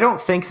 so I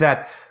don't think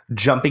that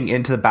jumping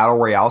into the Battle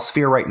Royale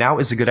sphere right now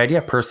is a good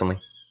idea, personally.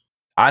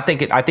 I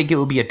think it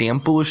would be a damn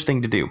foolish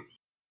thing to do.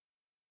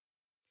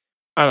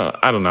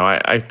 I don't know.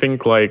 I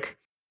think like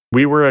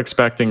we were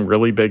expecting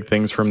really big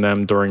things from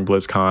them during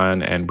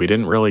BlizzCon, and we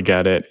didn't really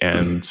get it.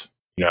 And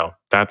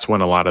that's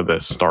when a lot of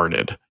this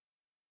started.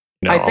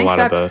 I think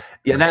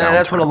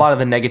that's when a lot of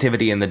the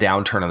negativity and the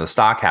downturn of the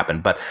stock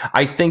happened. But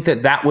I think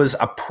that was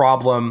a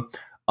problem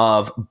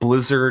of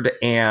Blizzard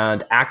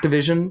and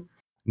Activision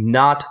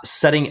not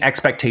setting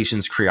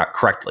expectations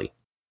correctly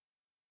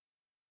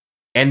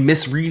and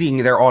misreading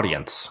their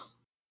audience.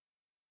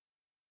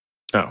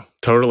 Oh,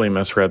 totally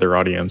misread their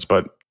audience.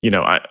 But,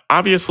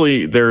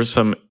 obviously there's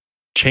some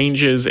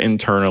changes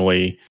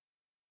internally.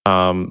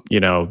 The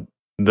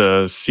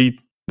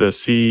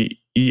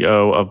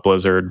CEO of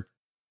Blizzard,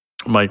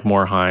 Mike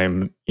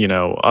Morhaime,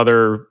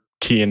 other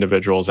key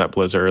individuals at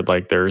Blizzard,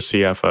 like their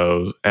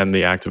CFO and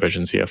the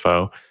Activision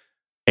CFO,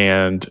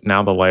 and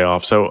now the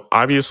layoff. So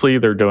obviously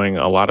they're doing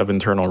a lot of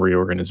internal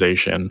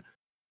reorganization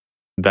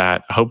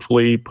that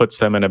hopefully puts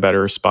them in a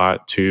better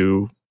spot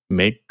to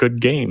make good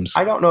games.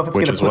 I don't know if it's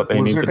going to put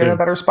Blizzard in a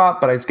better spot,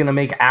 but it's going to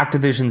make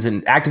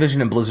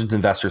Activision and Blizzard's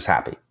investors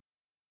happy.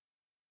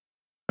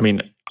 I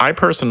mean, I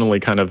personally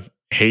kind of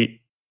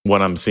hate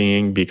what I'm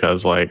seeing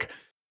because,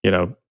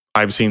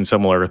 I've seen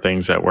similar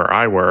things at where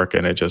I work,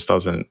 and it just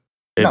doesn't.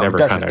 It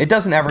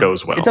doesn't ever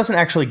goes well. It doesn't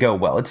actually go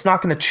well. It's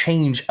not going to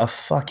change a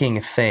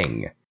fucking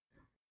thing.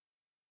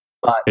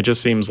 But it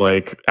just seems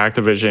like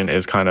Activision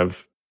is kind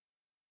of,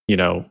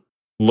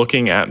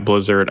 looking at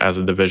Blizzard as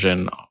a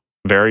division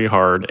very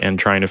hard and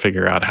trying to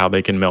figure out how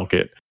they can milk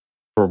it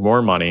for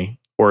more money,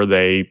 or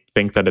they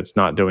think that it's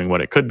not doing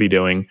what it could be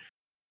doing,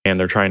 and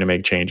they're trying to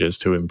make changes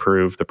to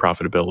improve the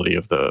profitability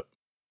of the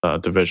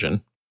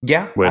division.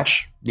 Yeah.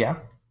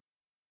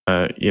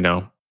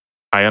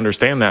 I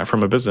understand that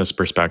from a business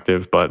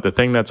perspective, but the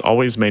thing that's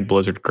always made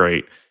Blizzard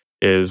great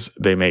is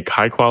they make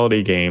high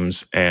quality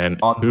games and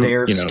on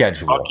their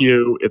schedule. Fuck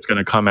you, it's going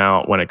to come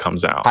out when it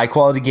comes out. High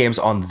quality games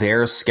on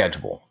their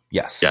schedule.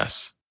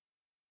 Yes.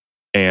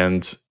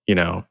 And,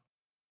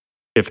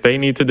 if they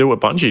need to do what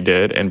Bungie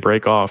did and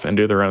break off and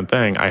do their own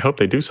thing, I hope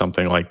they do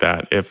something like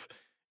that. If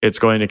it's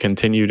going to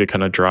continue to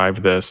kind of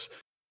drive this,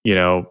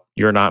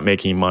 you're not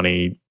making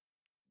money,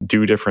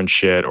 do different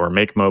shit, or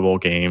make mobile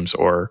games,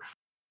 or,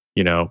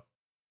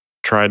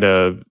 try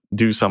to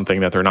do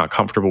something that they're not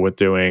comfortable with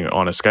doing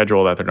on a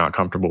schedule that they're not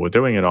comfortable with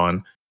doing it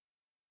on,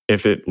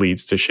 if it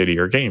leads to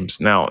shittier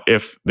games. Now,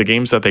 if the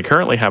games that they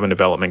currently have in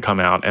development come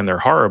out and they're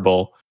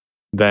horrible,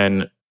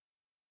 then,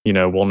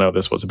 we'll know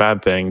this was a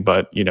bad thing.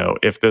 But,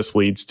 if this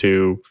leads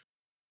to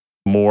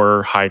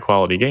more high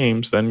quality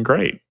games, then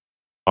great.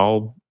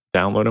 I'll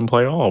download and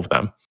play all of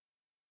them.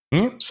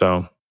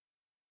 So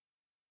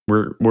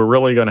we're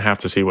really going to have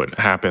to see what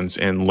happens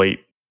in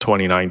late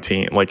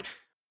 2019. Like,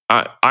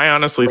 I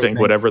honestly think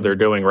whatever they're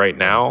doing right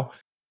now,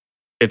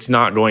 it's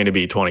not going to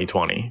be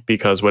 2020,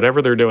 because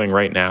whatever they're doing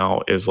right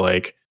now is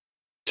like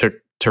to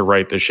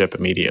right the ship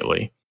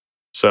immediately.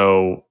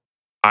 So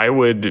I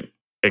would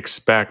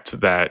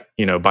expect that,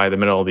 by the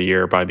middle of the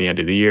year, by the end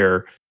of the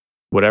year,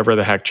 whatever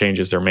the heck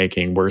changes they're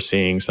making, we're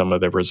seeing some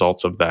of the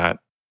results of that.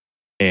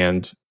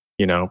 And,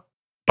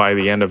 by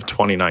the end of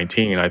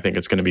 2019, I think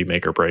it's going to be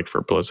make or break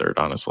for Blizzard,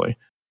 honestly.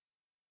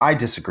 I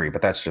disagree,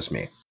 but that's just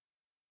me.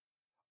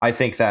 I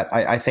think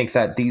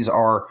that these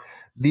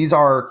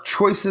are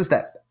choices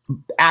that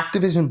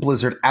Activision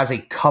Blizzard as a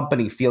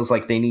company feels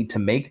like they need to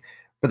make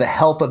for the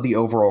health of the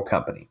overall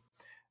company,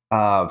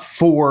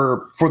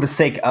 for the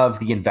sake of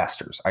the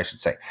investors, I should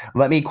say.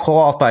 Let me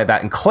qualify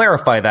that and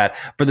clarify that,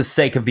 for the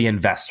sake of the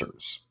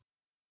investors,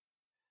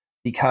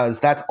 because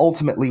that's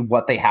ultimately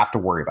what they have to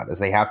worry about. Is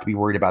they have to be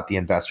worried about the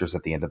investors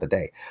at the end of the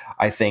day.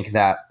 I think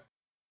that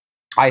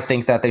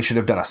they should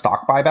have done a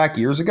stock buyback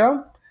years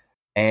ago.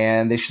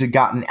 And they should have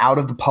gotten out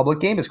of the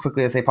public game as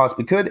quickly as they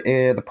possibly could.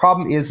 The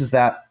problem is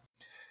that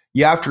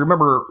you have to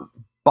remember,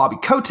 Bobby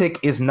Kotick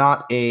is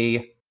not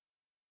a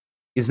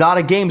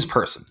games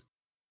person.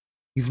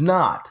 He's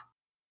not.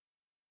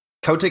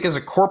 Kotick is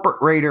a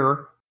corporate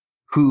raider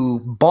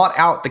who bought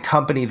out the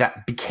company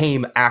that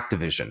became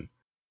Activision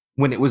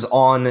when it was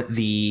on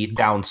the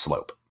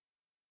downslope.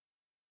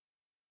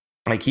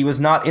 Like, he was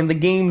not in the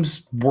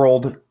games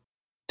world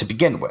to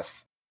begin with.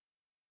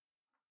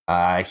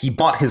 He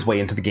bought his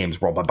way into the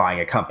games world by buying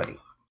a company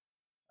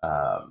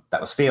that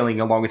was failing,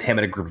 along with him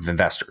and a group of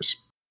investors.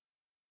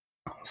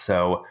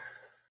 So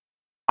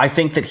I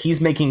think that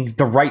he's making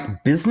the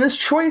right business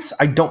choice.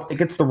 I don't think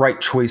it's the right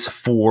choice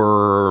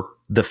for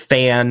the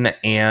fan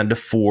and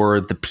for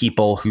the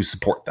people who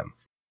support them.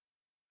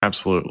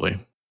 Absolutely.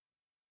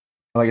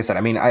 Like I said,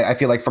 I mean, I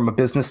feel like from a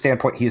business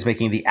standpoint, he is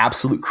making the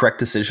absolute correct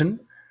decision.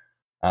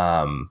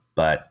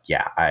 But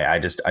yeah, I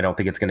don't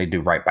think it's going to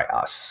do right by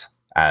us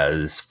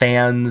as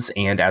fans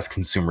and as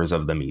consumers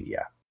of the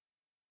media.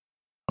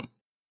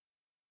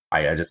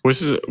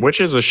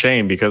 Which is a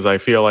shame, because I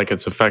feel like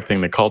it's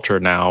affecting the culture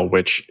now,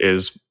 which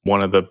is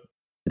one of the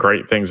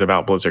great things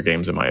about Blizzard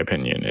games, in my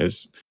opinion,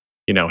 is,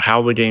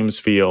 how the games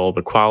feel,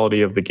 the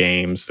quality of the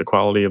games, the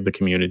quality of the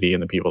community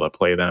and the people that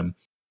play them.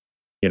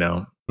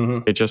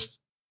 It just,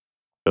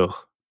 ugh.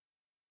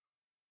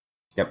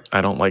 Yep.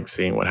 I don't like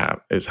seeing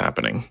what is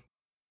happening.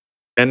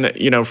 And,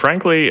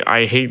 frankly,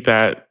 I hate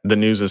that the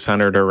news is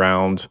centered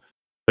around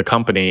the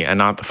company and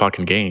not the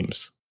fucking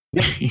games.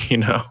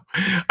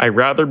 I'd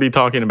rather be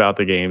talking about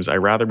the games. I'd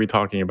rather be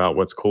talking about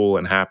what's cool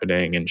and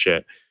happening and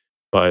shit.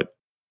 Not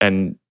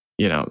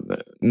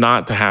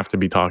to have to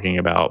be talking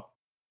about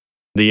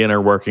the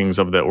inner workings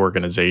of the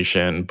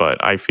organization,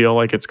 but I feel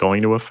like it's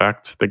going to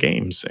affect the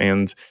games.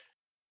 And,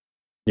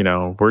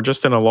 we're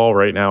just in a lull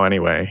right now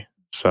anyway.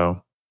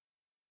 So,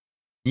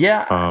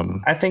 Yeah,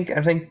 um, I think,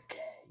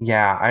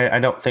 yeah, I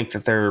don't think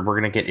that we're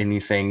going to get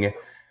anything.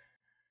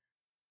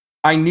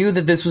 I knew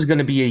that this was going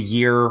to be a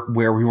year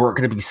where we weren't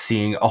going to be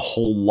seeing a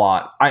whole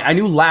lot. I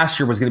knew last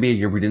year was going to be a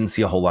year we didn't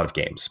see a whole lot of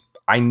games.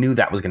 I knew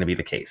that was going to be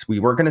the case. We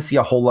weren't going to see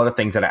a whole lot of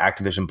things out of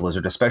Activision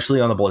Blizzard, especially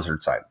on the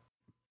Blizzard side.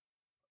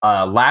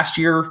 Last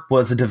year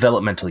was a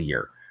developmental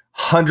year,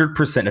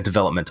 100% a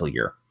developmental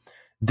year.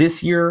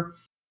 This year,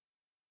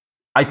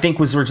 I think,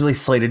 was originally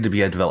slated to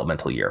be a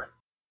developmental year.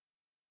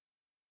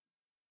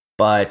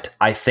 But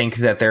I think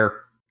that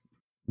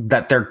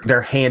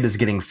their hand is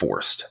getting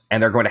forced,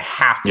 and they're going to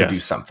have to do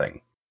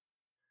something.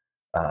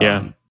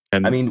 Yeah,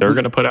 and they're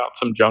going to put out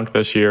some junk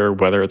this year,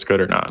 whether it's good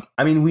or not.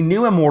 I mean, we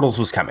knew Immortals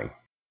was coming.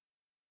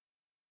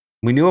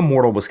 We knew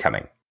Immortal was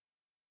coming.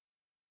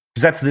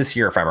 Because that's this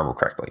year, if I remember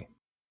correctly.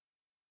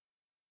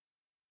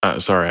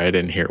 Sorry, I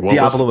didn't hear.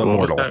 Diablo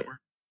Immortal.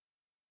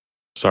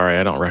 Sorry,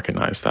 I don't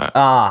recognize that.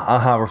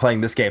 We're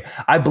playing this game.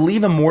 I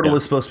believe Immortal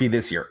is supposed to be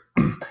this year.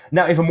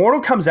 Now, if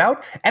Immortal comes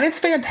out, and it's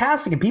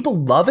fantastic, and people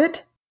love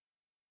it,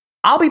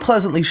 I'll be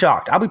pleasantly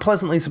shocked. I'll be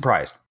pleasantly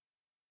surprised.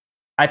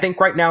 I think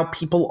right now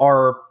people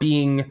are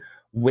being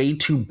way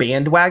too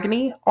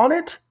bandwagony on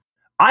it.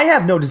 I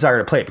have no desire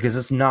to play it because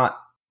it's not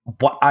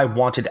what I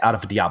wanted out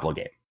of a Diablo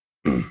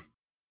game.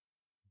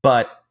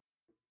 But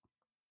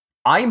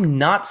I'm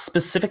not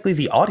specifically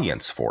the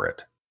audience for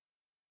it.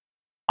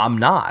 I'm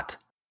not.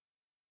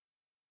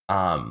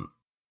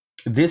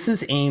 This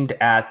is aimed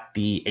at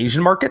the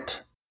Asian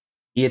market.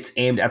 It's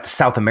aimed at the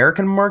South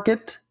American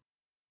market.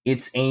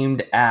 It's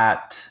aimed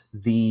at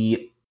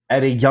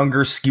a younger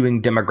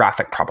skewing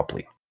demographic,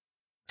 probably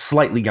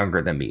slightly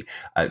younger than me.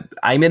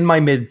 I'm in my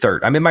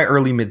I'm in my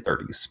early mid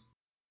 30s.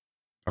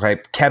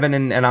 Okay, Kevin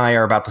and I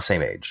are about the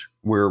same age.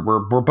 We're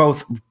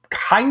both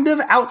kind of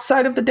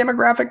outside of the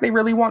demographic they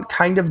really want,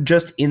 kind of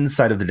just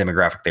inside of the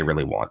demographic they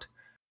really want.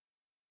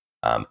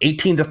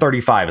 18 to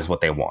 35 is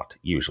what they want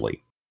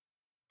usually.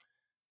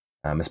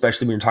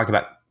 Especially when you're talking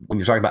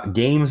about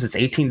games, it's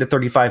 18 to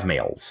 35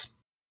 males.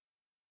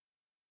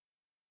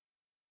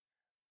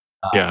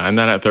 Yeah, and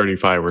then at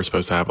 35, we're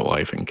supposed to have a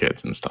life and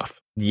kids and stuff.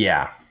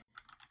 Yeah.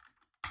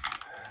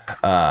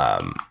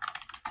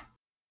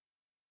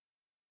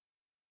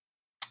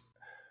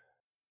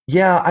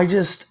 Yeah,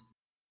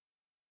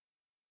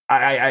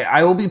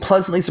 I will be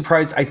pleasantly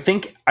surprised. I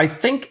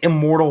think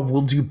Immortal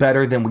will do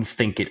better than we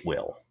think it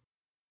will.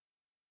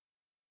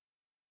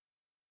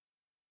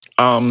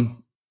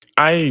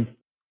 I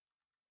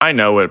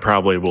know it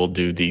probably will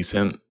do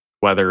decent,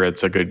 whether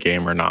it's a good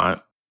game or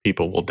not.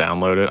 People will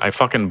download it. I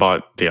fucking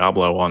bought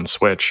Diablo on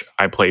Switch.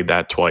 I played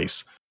that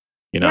twice.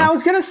 Yeah, I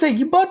was gonna say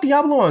you bought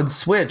Diablo on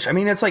Switch.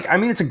 It's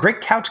a great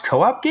couch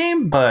co-op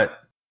game, but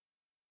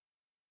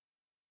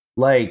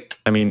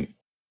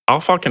I'll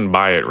fucking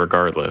buy it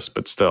regardless.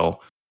 But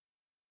still,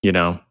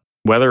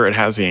 whether it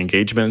has the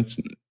engagement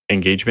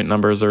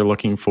numbers they're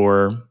looking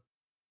for,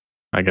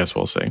 I guess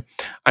we'll see.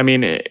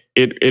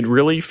 It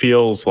really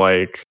feels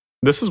like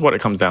this is what it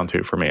comes down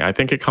to for me. I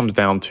think it comes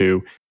down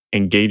to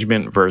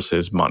engagement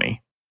versus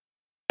money.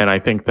 And I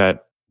think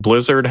that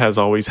Blizzard has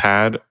always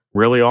had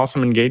really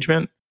awesome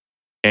engagement,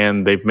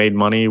 and they've made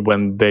money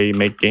when they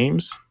make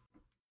games.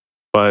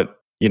 But,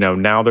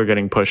 now they're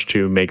getting pushed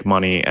to make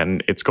money,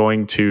 and it's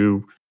going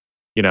to,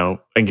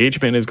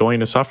 engagement is going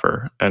to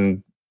suffer.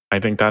 And I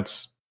think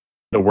that's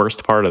the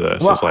worst part of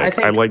this. Well,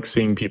 I like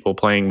seeing people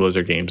playing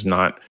Blizzard games,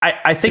 not...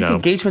 I think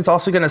engagement's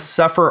also going to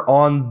suffer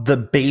on the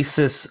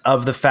basis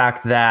of the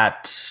fact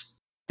that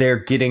they're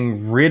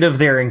getting rid of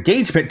their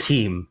engagement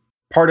team.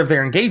 Part of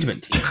their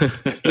engagement team,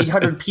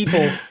 800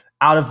 people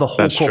out of the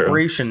whole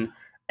corporation, true.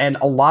 And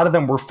a lot of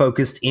them were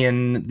focused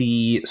in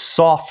the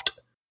soft,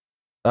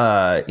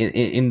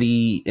 in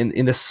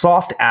the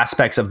soft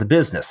aspects of the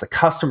business, the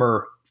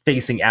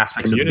customer-facing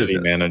aspects of the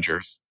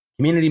business.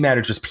 Community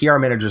managers, PR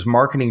managers,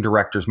 marketing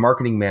directors,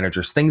 marketing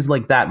managers, things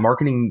like that,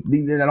 marketing,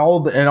 and all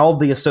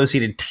the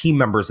associated team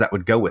members that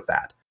would go with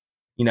that.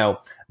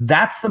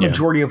 That's the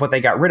majority of what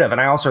they got rid of,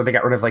 and they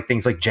got rid of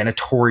things like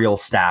janitorial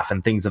staff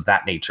and things of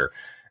that nature.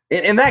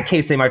 In that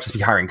case, they might just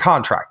be hiring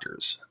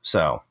contractors.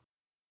 So,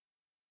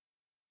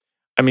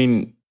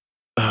 the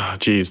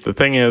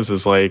thing is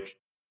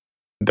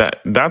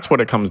that's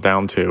what it comes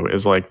down to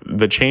is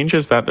the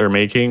changes that they're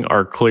making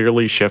are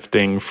clearly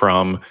shifting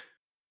from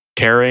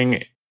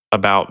caring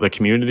about the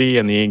community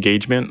and the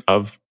engagement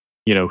of,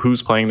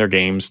 who's playing their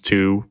games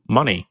to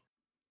money.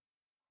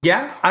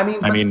 Yeah,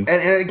 and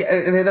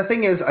the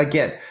thing is,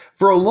 again,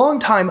 for a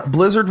long time,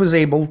 Blizzard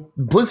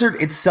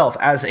itself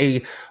as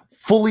a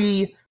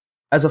fully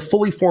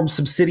formed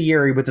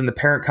subsidiary within the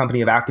parent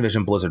company of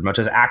Activision Blizzard, much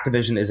as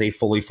Activision is a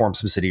fully formed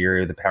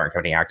subsidiary of the parent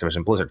company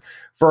Activision Blizzard.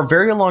 For a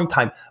very long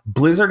time,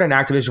 Blizzard and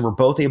Activision were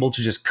both able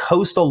to just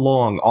coast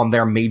along on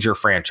their major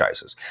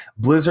franchises.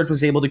 Blizzard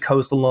was able to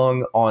coast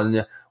along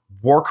on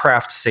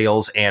Warcraft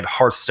sales and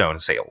Hearthstone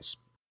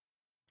sales.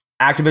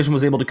 Activision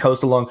was able to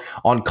coast along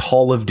on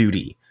Call of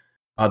Duty,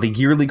 the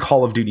yearly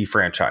Call of Duty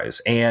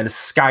franchise, and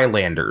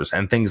Skylanders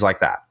and things like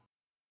that.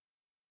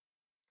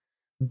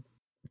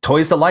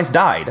 Toys to Life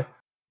died.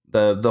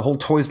 The whole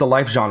Toys to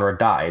Life genre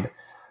died.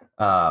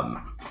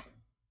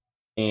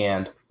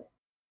 And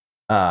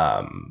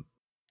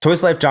Toys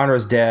to Life genre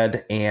is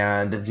dead,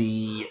 and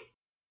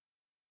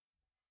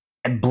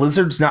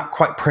Blizzard's not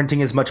quite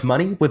printing as much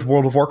money with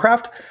World of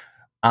Warcraft.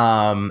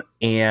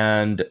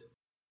 And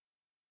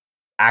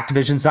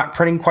Activision's not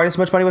printing quite as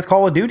much money with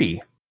Call of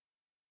Duty.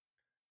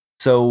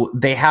 So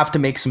they have to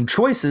make some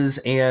choices,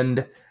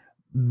 and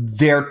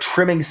they're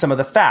trimming some of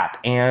the fat.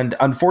 And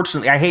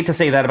unfortunately, I hate to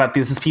say that about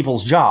this is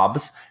people's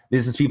jobs,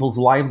 this is people's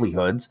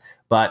livelihoods,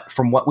 but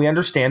from what we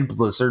understand,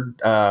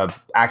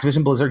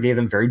 Activision Blizzard gave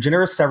them very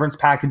generous severance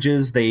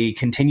packages. They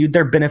continued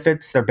their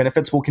benefits. Their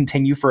benefits will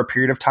continue for a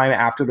period of time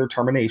after their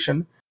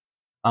termination.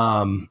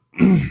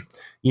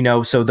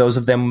 So those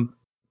of them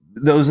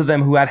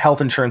who had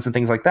health insurance and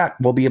things like that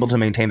will be able to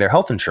maintain their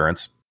health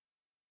insurance,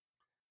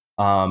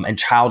 and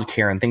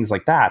childcare and things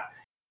like that.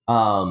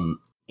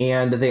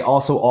 And they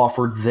also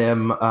offered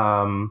them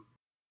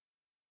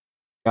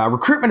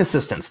recruitment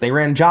assistance. They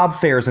ran job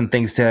fairs and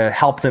things to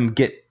help them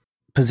get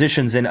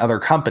positions in other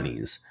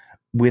companies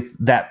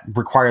that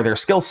require their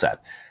skill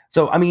set.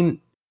 So, I mean,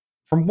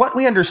 from what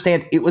we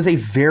understand, it was a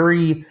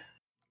very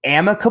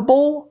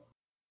amicable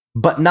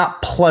but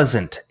not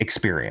pleasant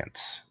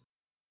experience.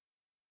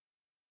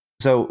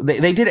 So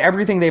they did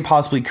everything they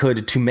possibly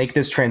could to make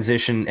this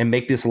transition and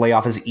make this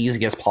layoff as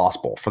easy as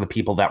possible for the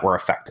people that were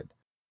affected.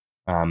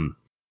 You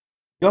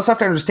also have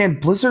to understand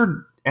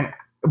Blizzard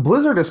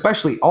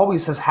especially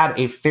always has had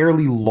a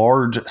fairly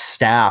large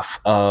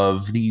staff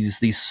of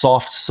these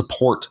soft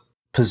support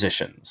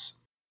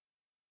positions.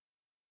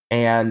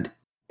 And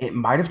it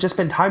might have just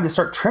been time to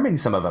start trimming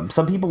some of them.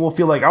 Some people will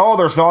feel like, oh,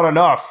 there's not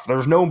enough.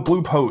 There's no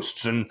blue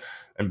posts and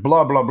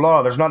blah, blah,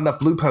 blah. There's not enough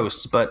blue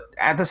posts. But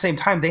at the same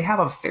time, they have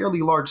a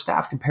fairly large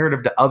staff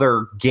comparative to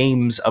other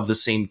games of the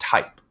same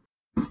type.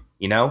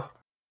 You know?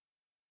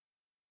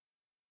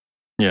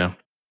 Yeah.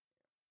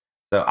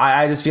 So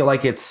I just feel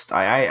like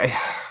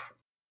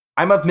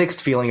I'm of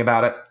mixed feeling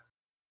about it.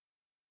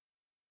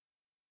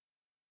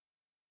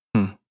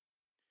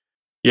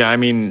 Yeah, I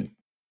mean,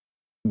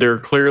 they're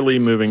clearly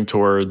moving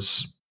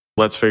towards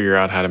let's figure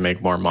out how to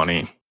make more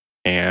money.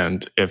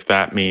 And if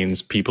that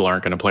means people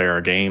aren't going to play our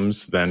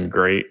games, then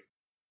great.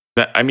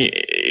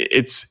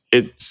 It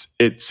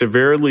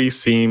severely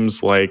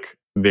seems like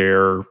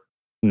they're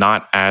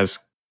not as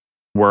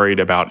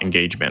worried about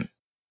engagement,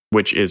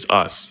 which is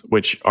us,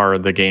 which are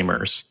the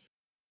gamers.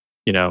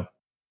 You know,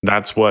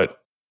 that's what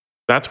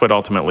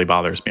ultimately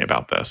bothers me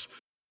about this.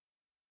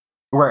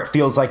 Where it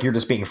feels like you're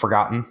just being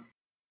forgotten.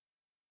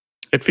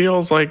 It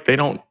feels like they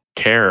don't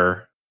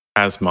care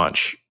as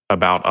much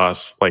about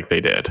us like they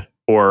did.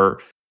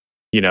 Or,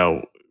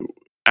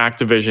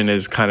 Activision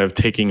is kind of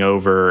taking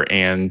over,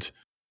 and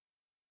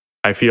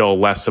I feel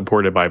less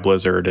supported by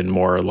Blizzard and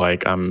more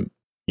like I'm,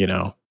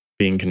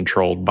 being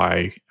controlled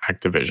by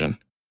Activision.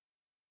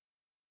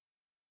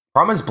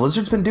 Problem is,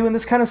 Blizzard's been doing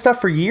this kind of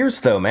stuff for years,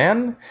 though,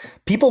 man.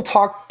 People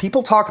talk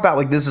about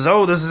like this is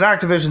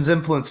Activision's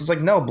influence. It's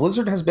like, no,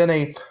 Blizzard has been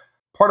a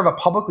part of a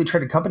publicly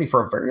traded company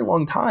for a very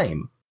long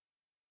time.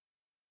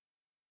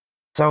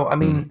 So, I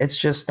mean, that's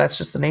just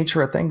the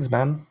nature of things,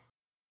 man.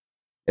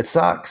 It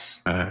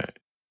sucks.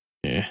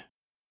 Yeah.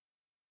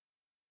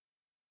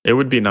 It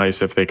would be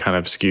nice if they kind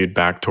of skewed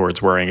back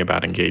towards worrying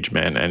about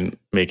engagement and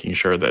making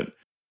sure that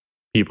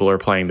people are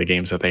playing the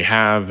games that they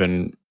have,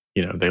 and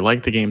they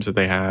like the games that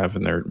they have,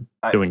 and they're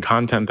doing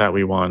content that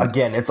we want.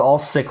 Again, it's all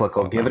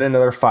cyclical. Give it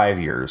another 5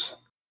 years.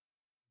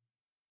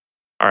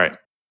 All right.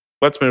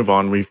 Let's move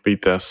on. We've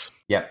beat this.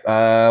 Yep.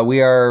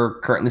 We are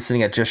currently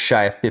sitting at just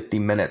shy of 50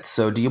 minutes.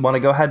 So do you want to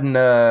go ahead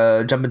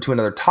and jump into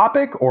another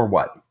topic or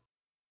what?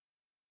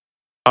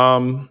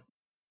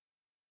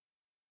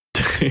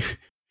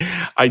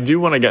 I do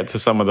want to get to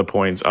some of the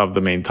points of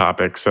the main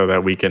topic so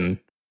that we can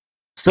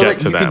get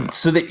to them.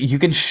 So that you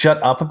can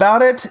shut up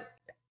about it?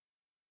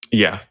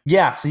 Yeah.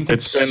 Yeah. So you can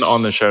it's been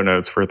on the show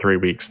notes for 3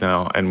 weeks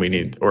now, and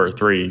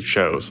 3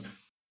 shows,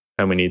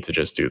 and we need to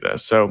just do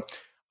this. So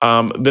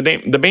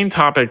the main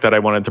topic that I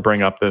wanted to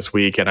bring up this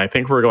week, and I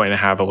think we're going to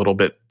have a little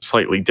bit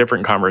slightly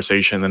different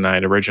conversation than I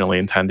had originally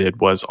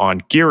intended, was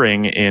on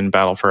gearing in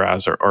Battle for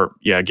Azeroth,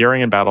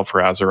 gearing in Battle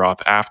for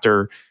Azeroth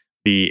after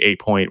the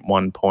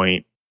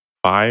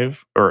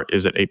 8.1.5, or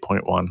is it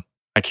 8.1?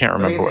 I can't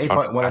remember. I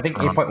think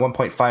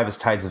 8.1.5 is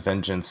Tides of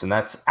Vengeance, and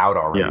that's out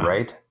already,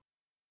 right?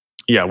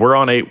 Yeah, we're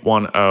on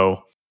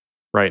 8.1.0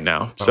 right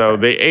now. Okay. So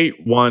the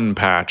 8.1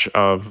 patch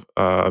of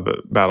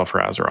the Battle for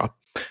Azeroth.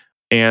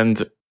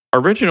 And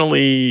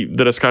originally,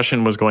 the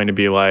discussion was going to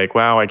be like,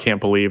 wow, I can't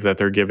believe that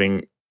they're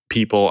giving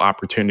people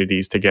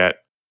opportunities to get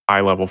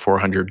high level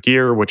 400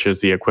 gear, which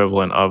is the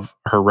equivalent of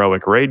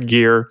heroic raid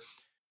gear.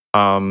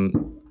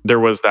 There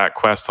was that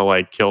quest to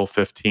like kill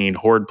 15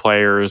 horde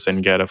players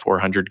and get a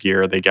 400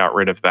 gear. They got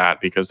rid of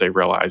that because they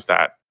realized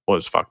that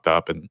was fucked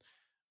up. And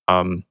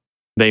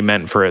they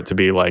meant for it to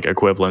be like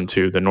equivalent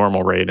to the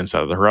normal raid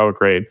instead of the heroic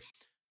raid.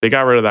 They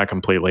got rid of that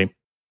completely.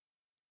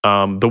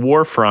 The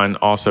Warfront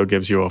also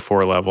gives you a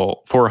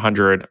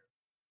 400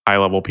 high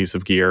level piece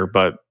of gear,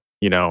 but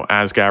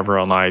as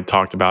Gavril and I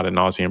talked about ad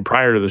nauseum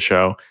prior to the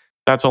show,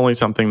 that's only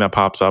something that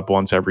pops up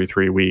once every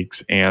 3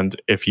 weeks. And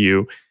if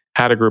you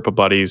had a group of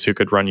buddies who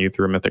could run you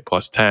through Mythic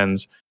plus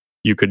 10s,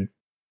 you could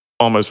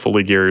almost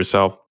fully gear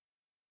yourself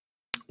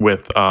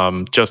with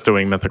just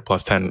doing Mythic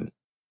plus 10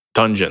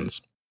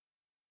 dungeons.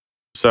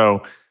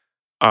 So,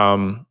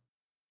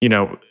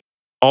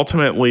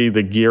 ultimately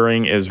the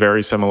gearing is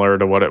very similar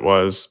to what it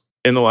was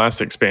in the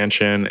last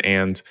expansion.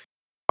 And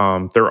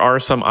there are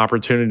some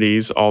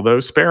opportunities, although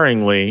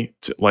sparingly,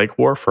 like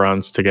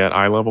Warfronts, to get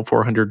eye level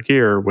 400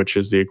 gear, which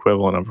is the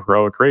equivalent of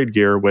heroic raid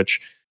gear, which,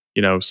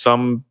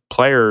 some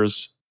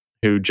players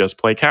who just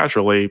play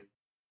casually,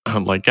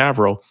 like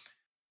Gavril,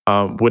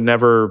 would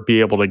never be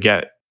able to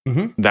get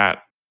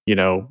that,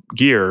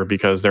 gear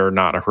because they're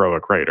not a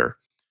heroic raider.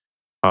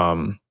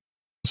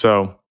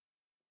 So,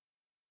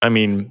 I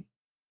mean,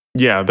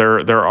 yeah,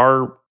 there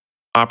are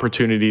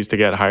opportunities to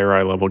get higher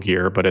eye level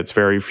gear, but it's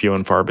very few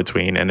and far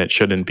between, and it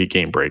shouldn't be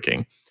game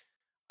breaking.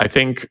 I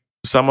think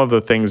some of the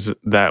things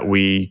that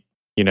we,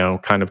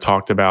 kind of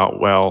talked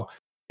about, well,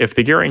 if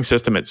the gearing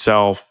system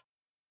itself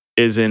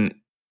isn't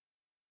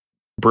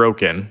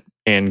broken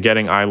and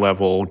getting eye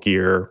level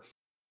gear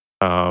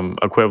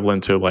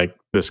equivalent to like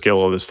the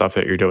skill of the stuff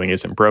that you're doing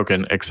isn't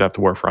broken, except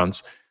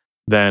Warfronts,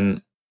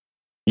 then,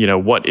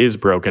 what is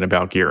broken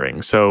about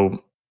gearing?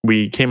 So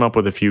we came up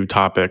with a few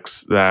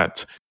topics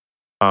that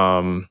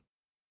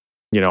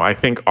I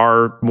think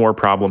are more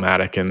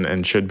problematic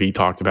and should be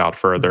talked about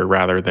further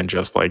rather than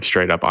just like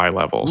straight up eye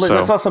level.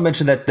 Let's also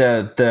mention that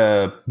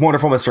the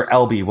wonderful Mr.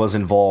 LB was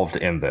involved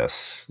in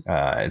this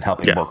and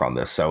helping work on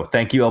this. So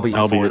thank you, LB.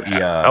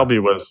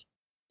 LB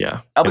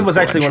was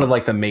actually one of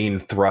like the main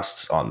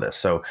thrusts on this.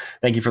 So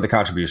thank you for the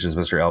contributions,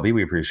 Mr. LB.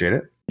 We appreciate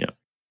it. Yeah,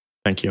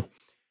 thank you.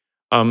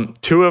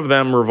 2 of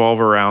them revolve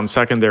around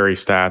secondary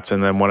stats,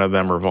 and then one of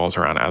them revolves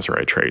around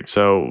Azerite trait.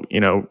 So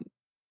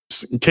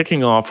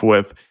kicking off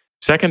with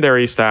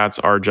secondary stats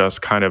are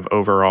just kind of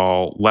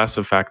overall less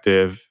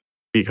effective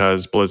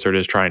because Blizzard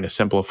is trying to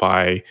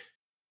simplify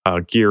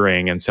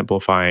gearing and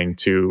simplifying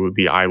to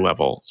the eye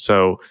level.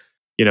 So,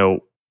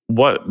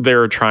 what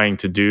they're trying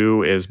to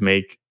do is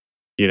make,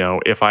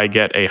 if I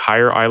get a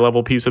higher eye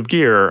level piece of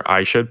gear,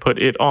 I should put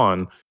it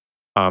on.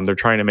 They're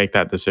trying to make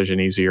that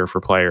decision easier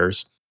for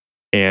players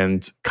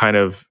and kind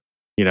of,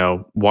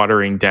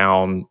 watering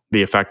down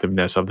the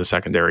effectiveness of the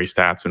secondary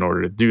stats in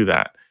order to do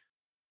that.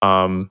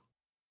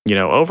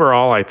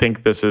 Overall, I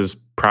think this is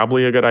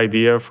probably a good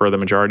idea for the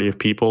majority of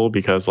people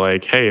because,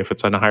 like, hey, if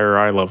it's on a higher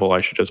eye level,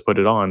 I should just put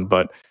it on.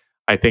 But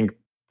I think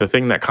the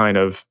thing that kind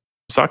of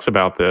sucks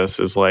about this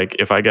is, like,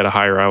 if I get a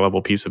higher eye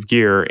level piece of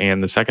gear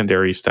and the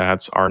secondary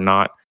stats are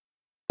not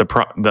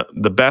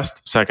the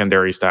best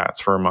secondary stats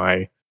for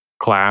my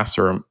class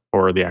or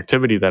the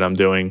activity that I'm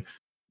doing,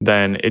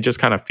 then it just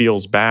kind of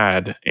feels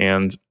bad.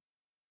 And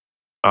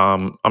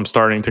I'm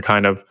starting to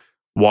kind of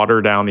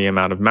water down the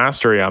amount of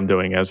mastery I'm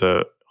doing as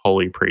a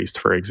holy priest,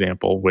 for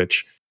example,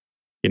 which,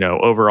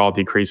 overall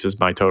decreases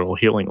my total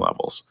healing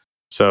levels.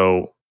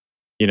 So,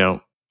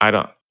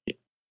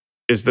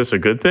 is this a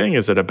good thing?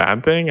 Is it a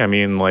bad thing? I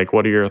mean, like,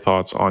 what are your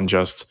thoughts on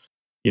just,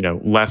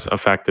 less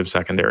effective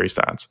secondary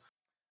stats?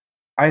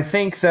 I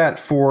think that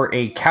for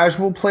a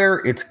casual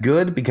player, it's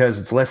good because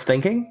it's less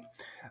thinking.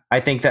 I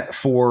think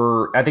it's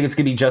going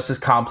to be just as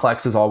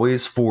complex as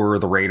always for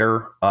the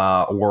Raider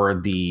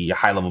or the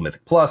high level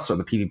Mythic Plus or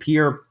the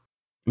PvPer,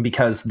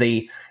 because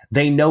they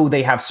know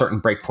they have certain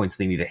breakpoints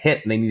they need to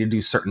hit and they need to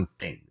do certain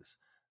things.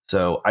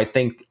 So I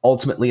think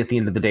ultimately at the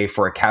end of the day,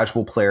 for a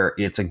casual player,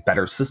 it's a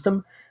better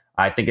system.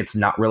 I think it's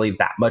not really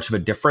that much of a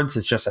difference.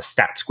 It's just a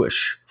stat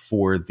squish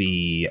for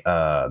the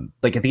at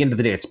the end of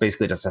the day, it's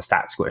basically just a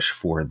stat squish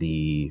for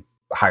the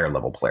higher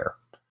level player.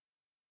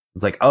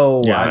 It's like,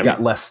 I've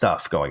got less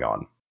stuff going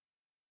on.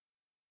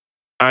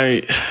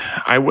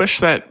 I wish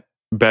that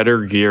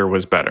better gear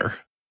was better.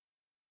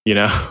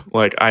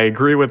 Like, I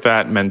agree with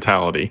that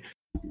mentality.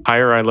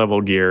 Higher eye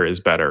level gear is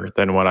better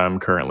than what I'm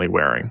currently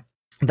wearing.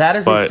 That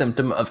is a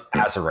symptom of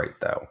Azerite,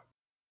 though.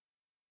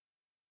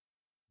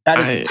 That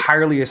is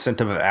entirely a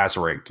symptom of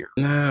Azerite gear.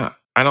 Nah,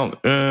 I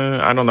don't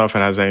know if it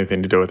has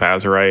anything to do with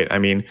Azerite. I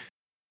mean,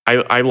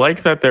 I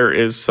like that there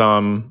is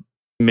some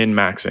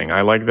min-maxing.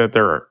 I like that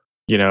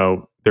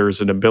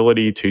there's an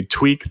ability to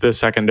tweak the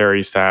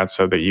secondary stats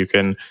so that you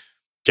can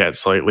get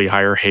slightly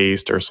higher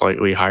haste or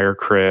slightly higher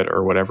crit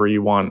or whatever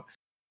you want.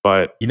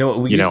 But you know what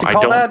we used to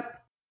call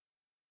that?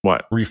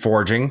 What?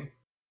 Reforging.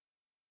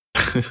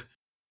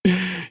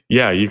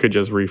 Yeah, you could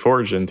just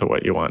reforge into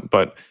what you want.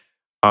 But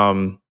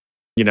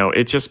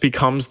it just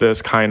becomes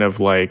this kind of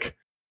like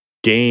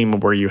game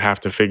where you have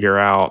to figure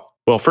out,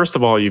 well, first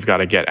of all, you've got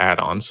to get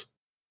add-ons.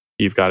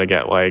 You've got to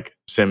get like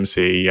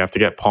SimC, you have to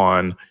get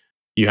Pawn,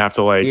 you have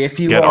to like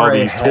get all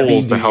these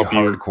tools to help you.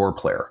 Hardcore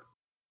player.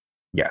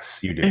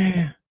 Yes, you do.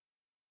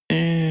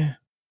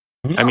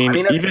 I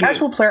mean, as a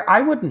casual player,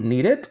 I wouldn't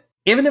need it.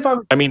 Even if I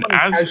was I mean,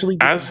 casually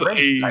doing as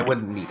raids, a I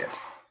wouldn't need it.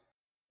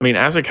 I mean,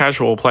 as a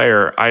casual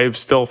player, I've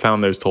still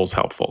found those tools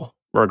helpful,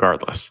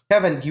 regardless.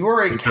 Kevin, you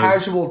are a Because-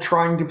 casual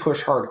trying to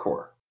push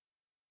hardcore.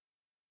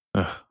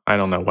 I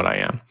don't know what I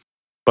am.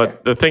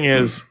 But the thing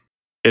is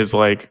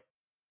like,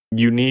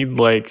 you need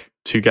like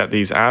to get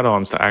these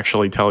add-ons to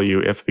actually tell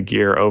you if the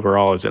gear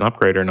overall is an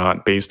upgrade or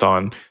not, based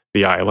on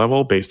the eye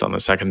level, based on the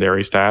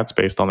secondary stats,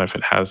 based on if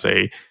it has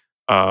a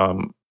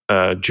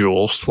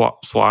jewel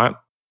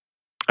slot.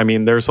 I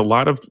mean, there's a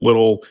lot of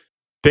little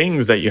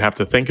things that you have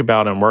to think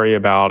about and worry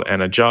about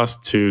and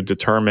adjust to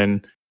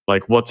determine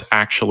like what's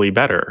actually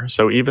better.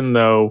 So even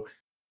though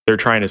they're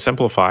trying to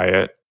simplify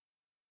it,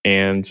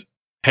 and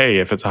hey,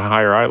 if it's a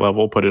higher eye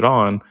level, put it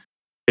on,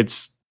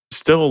 it's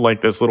still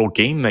like this little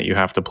game that you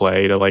have to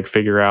play to like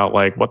figure out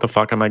like, what the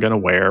fuck am I going to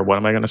wear? What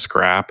am I going to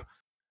scrap?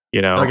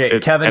 You know, Okay,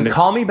 Kevin,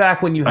 call me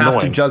back when you have to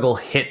annoying. juggle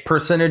hit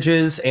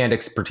percentages and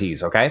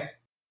expertise, okay?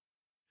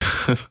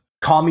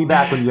 Call me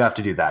back when you have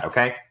to do that,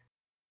 okay?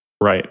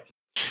 Right.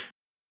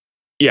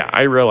 Yeah,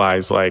 I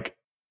realize like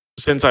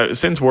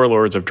since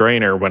Warlords of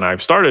Draenor, when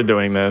I've started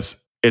doing this,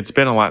 it's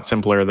been a lot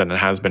simpler than it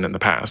has been in the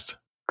past.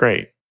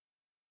 Great.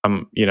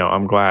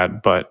 I'm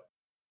glad, but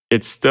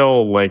it's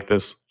still like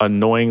this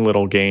annoying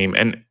little game.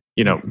 And,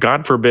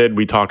 God forbid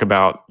we talk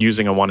about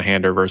using a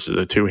one-hander versus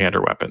a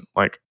two-hander weapon.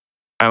 Like,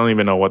 I don't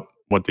even know what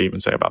to even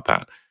say about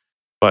that.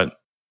 But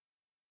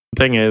the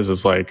thing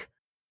is like,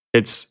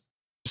 it's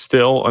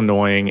still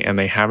annoying,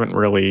 and I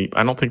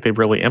don't think they've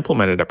really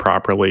implemented it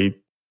properly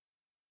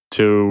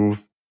to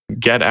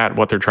get at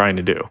what they're trying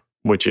to do,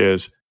 which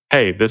is,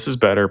 hey, this is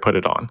better, put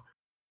it on.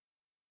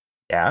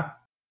 Yeah.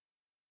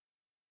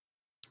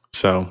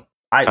 So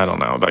I don't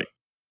know. Like,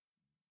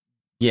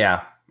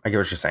 yeah, I get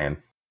what you're saying.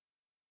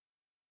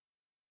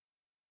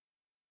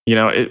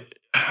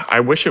 I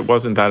wish it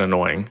wasn't that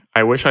annoying.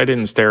 I wish I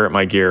didn't stare at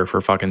my gear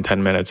for fucking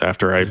 10 minutes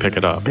after I pick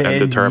it up and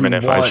determine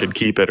if I should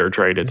keep it or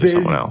trade it to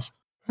someone else.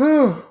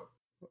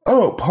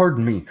 Oh,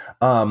 pardon me.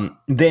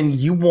 Then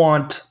you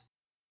want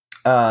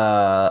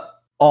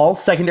all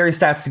secondary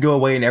stats to go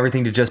away and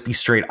everything to just be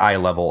straight eye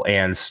level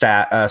and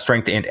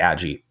strength and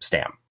agi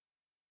stam.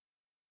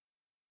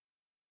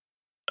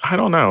 I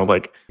don't know.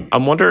 Like,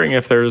 I'm wondering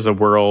if there's a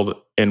world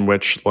in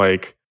which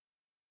like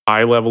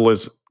eye level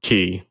is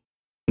key.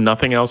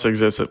 Nothing else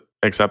exists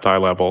except eye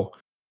level,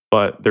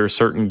 but there's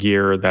certain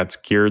gear that's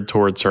geared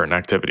towards certain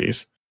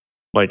activities.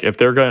 Like if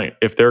they're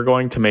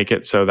going to make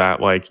it so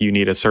that like you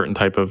need a certain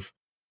type of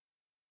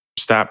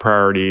stat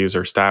priorities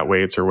or stat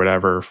weights or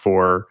whatever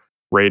for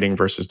raiding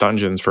versus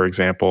dungeons, for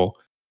example,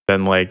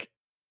 then like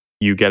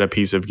you get a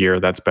piece of gear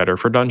that's better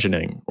for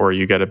dungeoning, or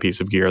you get a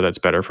piece of gear that's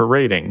better for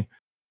raiding.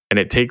 And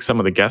it takes some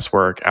of the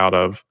guesswork out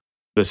of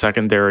the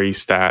secondary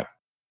stat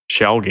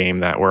shell game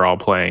that we're all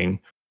playing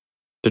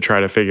to try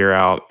to figure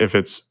out if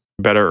it's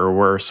better or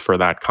worse for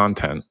that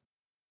content.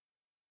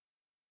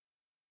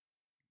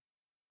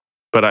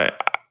 But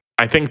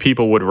I think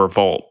people would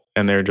revolt,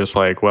 and they're just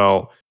like,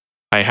 well,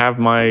 I have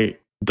my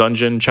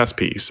dungeon chess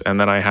piece, and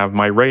then I have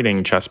my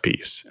raiding chess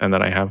piece, and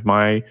then I have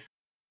my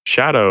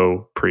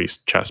shadow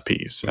priest chess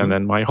piece, and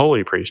then my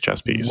holy priest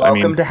chess piece.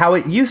 Welcome to how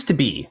it used to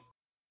be.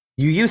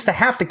 You used to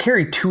have to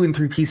carry 2 and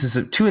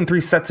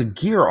 3 sets of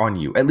gear on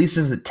you. At least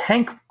as a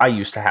tank, I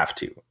used to have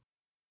to.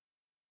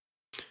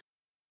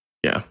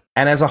 Yeah.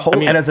 And as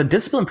a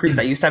discipline priest,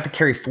 I used to have to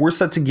carry 4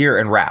 sets of gear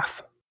and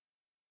wrath.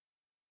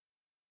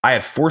 I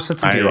had 4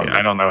 sets of gear on me.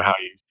 I don't know how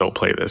you still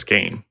play this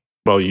game.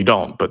 Well, you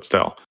don't, but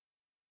still.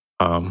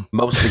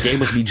 Most of the game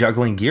was me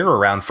juggling gear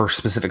around for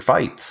specific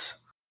fights.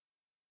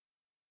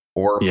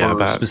 Or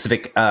for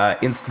specific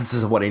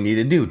instances of what I need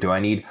to do.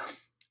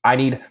 I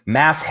need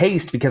mass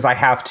haste because I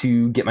have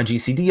to get my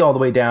GCD all the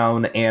way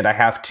down, and I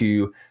have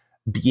to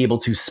be able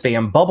to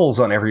spam bubbles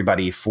on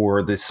everybody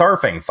for the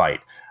Sarfang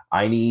fight.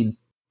 I need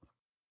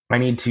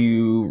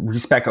to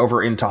respec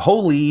over into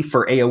Holy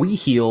for AoE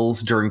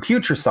heals during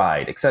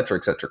Putricide, etc.,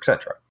 etc.,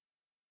 etc.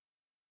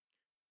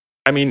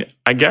 I mean,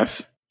 I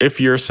guess if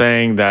you're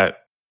saying that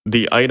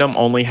the item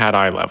only had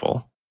eye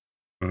level,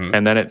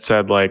 and then it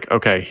said like,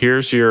 okay,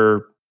 here's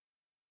your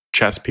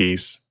chess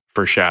piece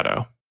for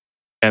Shadow,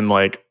 and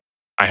like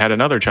I had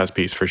another chess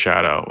piece for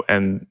Shadow,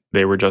 and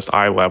they were just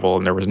eye level,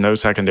 and there was no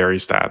secondary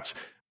stats,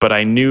 but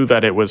I knew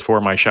that it was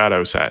for my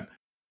Shadow set.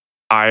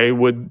 I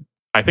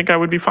think I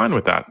would be fine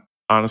with that,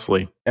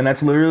 honestly. And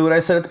that's literally what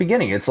I said at the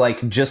beginning. It's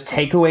like, just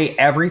take away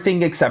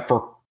everything except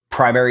for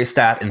primary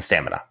stat and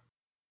stamina.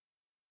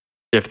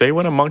 If they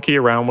want to monkey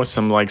around with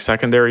some like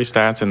secondary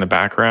stats in the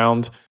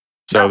background,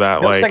 so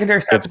that like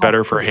it's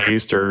better for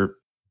haste or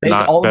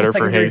not better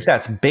for haste.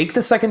 Bake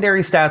the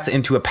secondary stats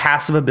into a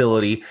passive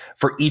ability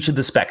for each of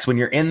the specs. When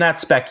you're in that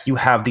spec, you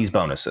have these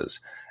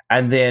bonuses,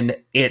 and then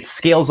it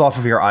scales off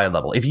of your eye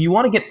level. If you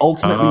want to get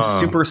ultimately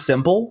super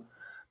simple,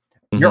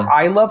 your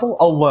eye level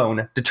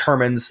alone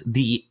determines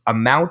the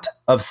amount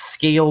of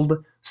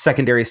scaled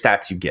secondary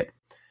stats you get.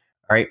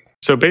 All right.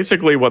 So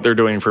basically what they're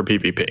doing for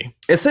PvP.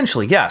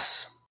 Essentially,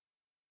 yes.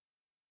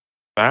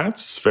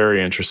 That's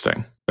very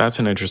interesting. That's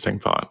an interesting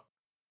thought.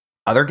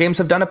 other games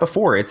have done it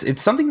before.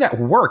 It's something that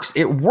works.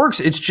 It works.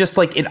 It's just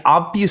like it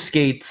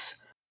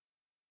obfuscates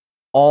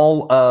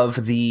all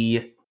of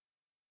the.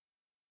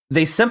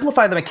 They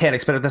simplify the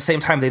mechanics, but at the same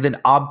time, they then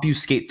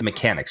obfuscate the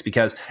mechanics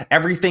because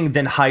everything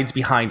then hides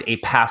behind a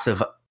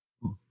passive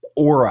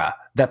aura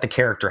that the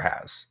character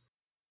has.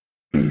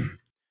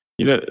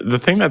 The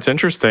thing that's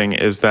interesting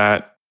is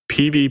that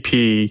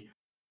PvP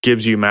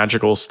gives you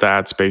magical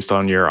stats based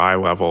on your eye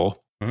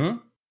level. Mm-hmm.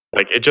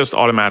 Like it just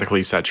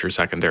automatically sets your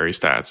secondary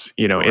stats,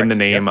 in the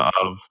name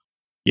of,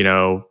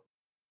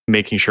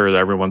 making sure that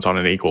everyone's on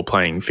an equal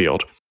playing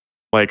field.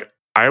 Like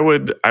I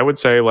would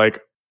say like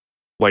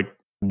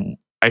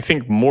I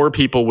think more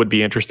people would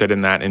be interested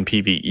in that in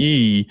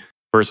PvE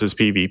versus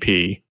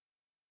PvP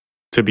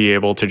to be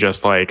able to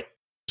just like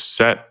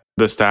set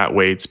the stat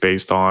weights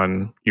based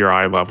on your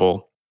eye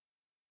level.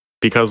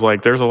 Because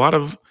like there's a lot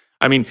of,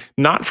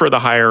 not for the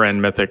higher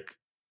end mythic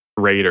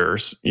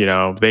raiders,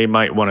 they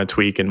might want to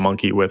tweak and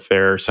monkey with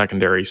their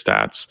secondary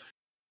stats.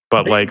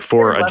 But like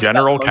for a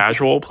general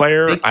casual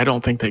player, I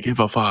don't think they give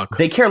a fuck.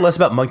 They care less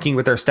about monkeying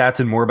with their stats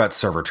and more about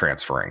server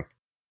transferring.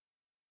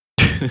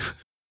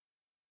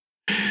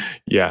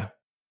 Yeah.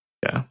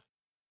 All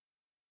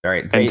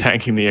right. And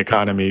tanking the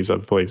economies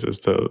of places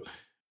to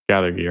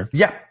gather gear.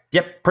 Yeah.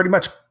 Yep. Pretty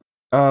much.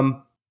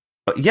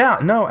 But yeah,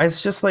 no,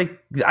 it's just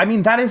like,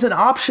 that is an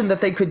option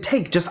that they could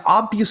take. Just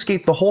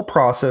obfuscate the whole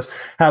process,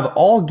 have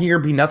all gear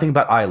be nothing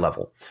but eye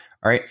level.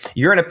 All right.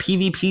 You're in a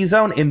PvP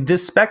zone in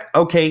this spec.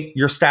 Okay.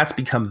 Your stats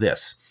become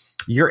this.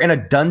 You're in a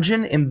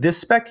dungeon in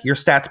this spec. Your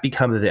stats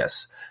become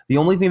this. The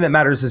only thing that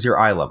matters is your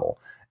eye level.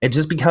 It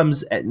just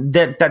becomes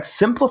that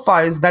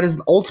simplifies. That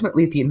is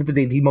ultimately at the end of the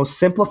day, the most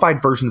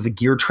simplified version of the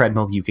gear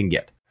treadmill you can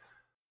get.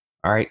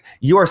 All right.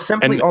 You are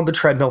simply on the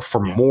treadmill for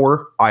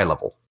more eye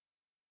level.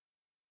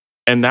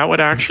 And that would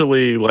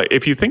actually, like,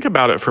 if you think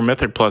about it for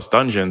Mythic Plus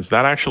Dungeons,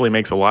 that actually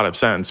makes a lot of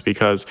sense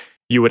because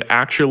you would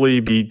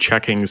actually be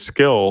checking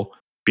skill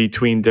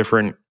between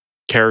different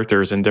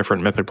characters in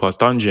different Mythic Plus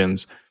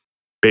Dungeons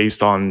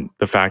based on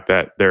the fact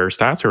that their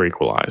stats are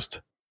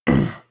equalized.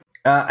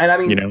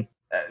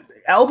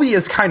 Elby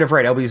is kind of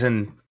right. Elby's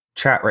in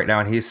chat right now,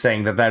 and he's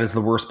saying that is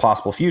the worst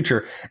possible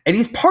future. And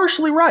he's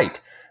partially right,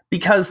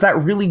 because that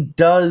really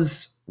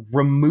does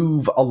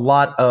remove a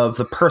lot of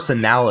the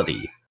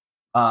personality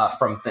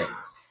from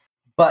things.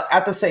 But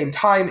at the same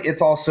time,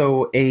 it's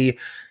also a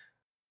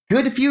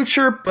good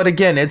future, but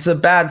again, it's a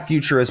bad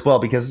future as well,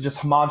 because it just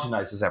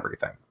homogenizes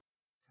everything.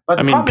 But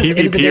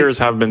PvPers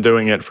have been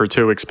doing it for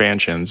 2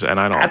 expansions, and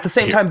I don't... At the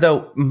same time,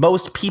 though,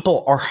 most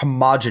people are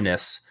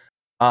homogenous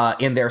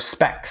in their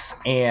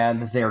specs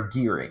and their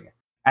gearing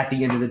at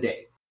the end of the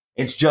day.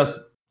 It's just,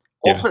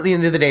 ultimately, at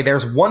the end of the day,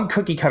 there's one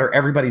cookie cutter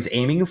everybody's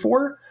aiming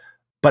for,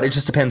 but it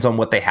just depends on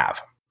what they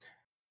have.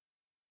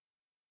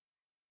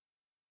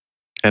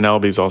 And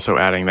LB's also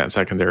adding that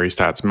secondary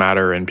stats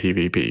matter in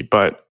PvP.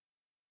 But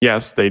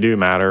yes, they do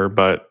matter,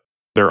 but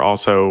they're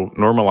also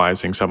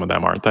normalizing some of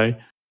them, aren't they?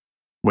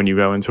 When you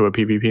go into a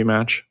PvP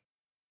match.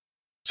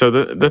 So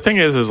the thing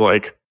is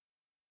like,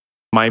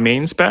 my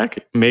main spec,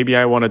 maybe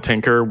I want to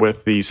tinker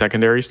with the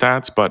secondary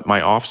stats, but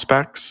my off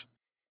specs,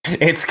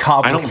 it's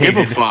complicated. I don't give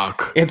a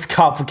fuck. It's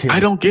complicated. I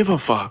don't give a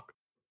fuck.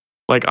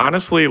 Like,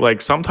 honestly,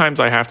 like sometimes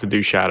I have to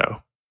do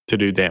shadow to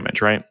do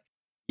damage, right?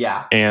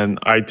 Yeah. And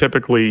I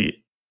typically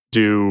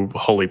do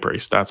Holy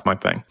Priest. That's my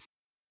thing.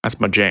 That's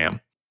my jam.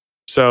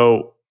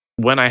 So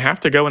when I have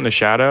to go into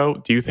shadow,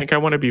 do you think I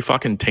want to be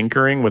fucking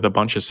tinkering with a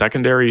bunch of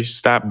secondary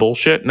stat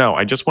bullshit? No,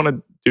 I just want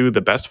to do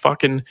the best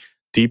fucking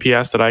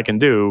DPS that I can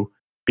do,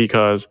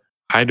 because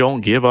I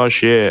don't give a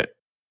shit.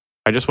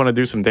 I just want to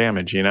do some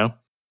damage,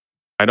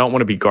 I don't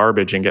want to be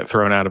garbage and get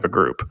thrown out of a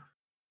group.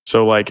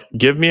 So like,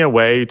 give me a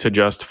way to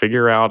just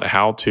figure out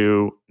how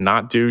to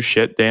not do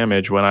shit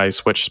damage when I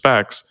switch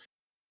specs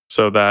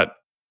so that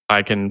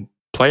I can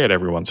play it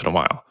every once in a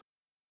while.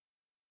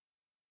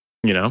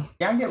 Yeah,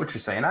 I get what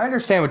you're saying. I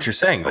understand what you're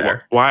saying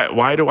there.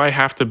 Why do I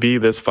have to be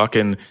this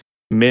fucking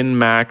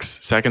min-max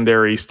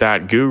secondary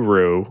stat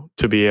guru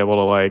to be able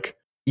to like...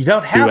 You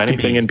don't have do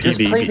anything to in just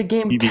play the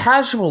game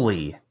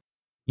casually.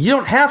 You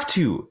don't have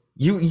to.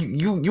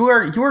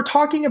 You are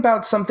talking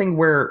about something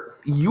where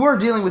you are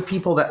dealing with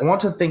people that want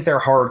to think they're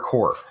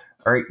hardcore.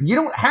 All right, you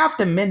don't have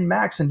to min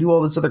max and do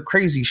all this other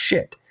crazy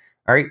shit.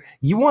 All right,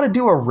 you want to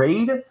do a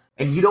raid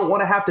and you don't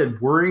want to have to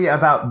worry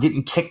about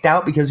getting kicked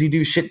out because you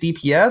do shit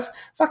DPS.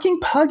 Fucking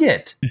pug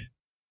it.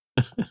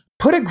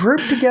 Put a group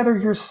together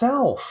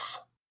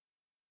yourself.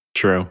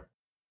 True.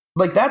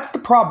 Like, that's the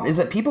problem, is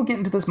that people get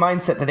into this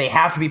mindset that they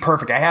have to be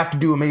perfect. I have to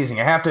do amazing.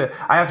 I have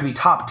to be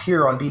top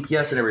tier on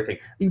DPS and everything.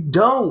 You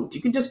don't.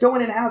 You can just go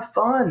in and have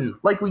fun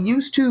like we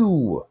used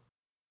to.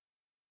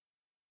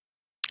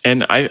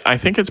 And I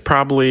think it's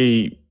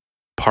probably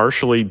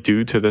partially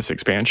due to this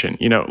expansion.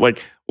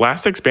 Like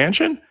last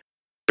expansion,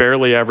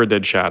 barely ever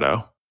did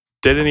shadow.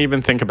 Didn't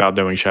even think about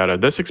doing shadow.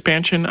 This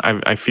expansion,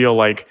 I feel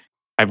like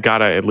I've got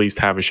to at least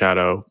have a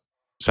shadow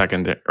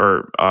second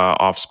or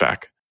off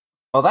spec.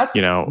 Well, that's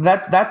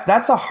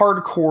that's a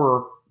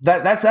hardcore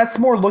that's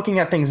more looking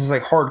at things as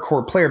like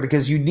hardcore player,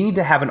 because you need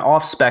to have an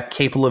off spec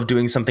capable of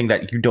doing something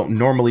that you don't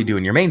normally do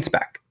in your main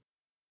spec.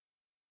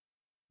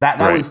 That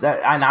Right. was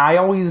that, and I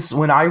always,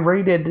 when I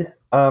rated,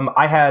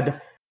 I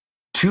had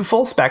 2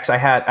 full specs. I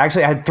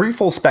had 3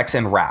 full specs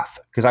in Wrath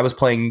because I was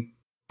playing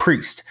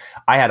Priest.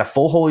 I had a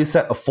full Holy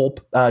set, a full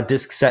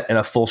disc set, and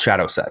a full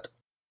Shadow set.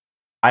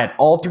 I had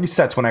all 3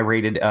 sets when I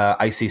rated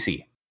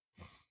ICC.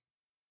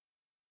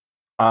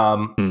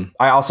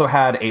 I also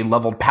had a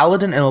leveled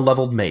Paladin and a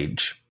leveled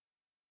Mage.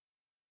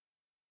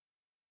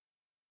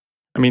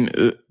 I mean,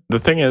 the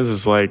thing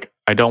is like,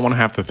 I don't want to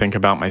have to think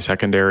about my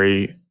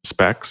secondary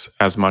specs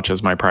as much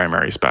as my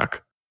primary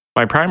spec.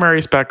 My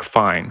primary spec,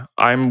 fine.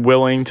 I'm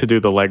willing to do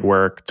the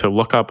legwork, to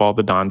look up all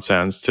the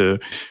nonsense, to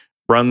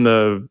run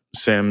the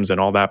sims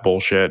and all that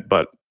bullshit.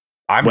 But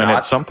when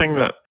it's something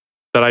that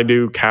I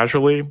do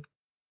casually,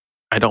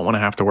 I don't want to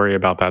have to worry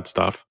about that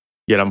stuff.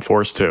 Yet I'm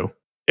forced to.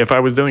 If I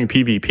was doing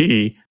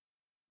PvP,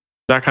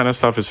 that kind of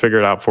stuff is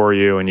figured out for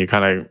you, and you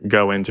kind of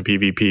go into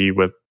PvP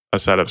with a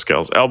set of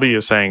skills. LB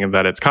is saying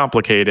that it's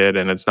complicated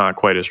and it's not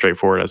quite as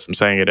straightforward as I'm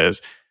saying it is.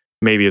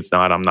 Maybe it's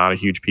not. I'm not a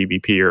huge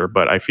PvPer,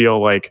 but I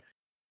feel like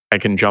I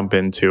can jump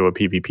into a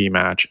PvP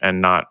match and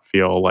not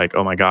feel like,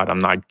 oh my God, I'm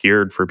not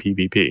geared for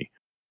PvP.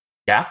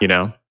 Yeah. You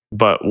know?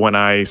 But when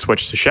I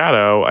switch to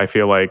Shadow, I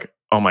feel like,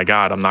 oh my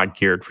God, I'm not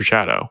geared for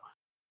Shadow.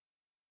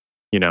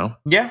 You know?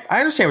 Yeah, I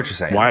understand what you're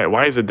saying.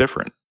 Why is it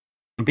different?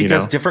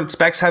 Because different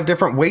specs have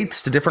different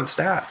weights to different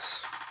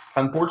stats,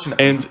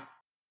 unfortunately. And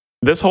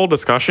this whole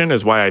discussion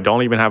is why I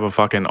don't even have a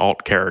fucking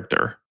alt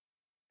character.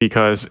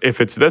 Because if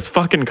it's this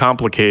fucking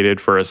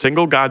complicated for a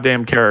single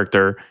goddamn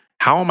character,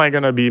 how am I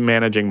going to be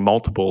managing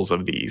multiples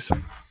of these?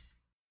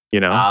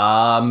 You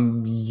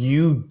know?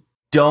 You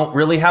don't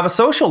really have a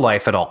social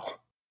life at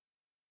all.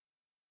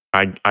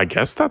 I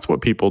guess that's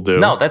what people do.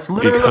 No, that's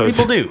literally what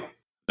people do.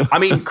 I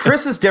mean,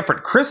 Chris is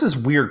different. Chris is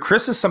weird.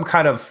 Chris is some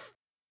kind of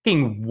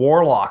fucking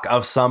warlock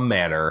of some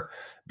manner,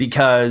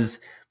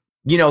 because,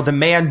 you know, the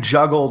man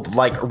juggled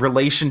like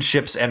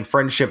relationships and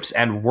friendships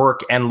and work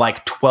and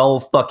like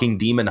 12 fucking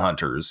demon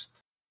hunters.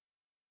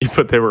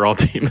 But they were all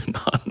demon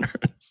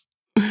hunters.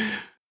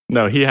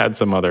 No, he had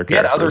some other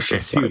characters. He had other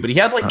shit too, but he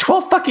had like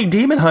 12 fucking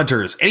demon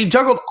hunters, and he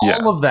juggled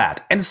all of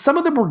that. And some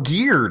of them were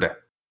geared.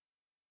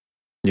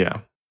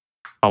 Yeah.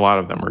 A lot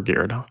of them were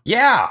geared.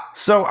 Yeah.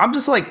 So I'm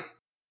just like,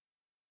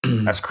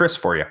 that's Chris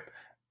for you.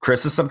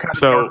 Chris is some kind of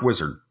dark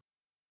wizard.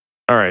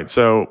 All right.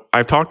 So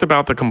I've talked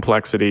about the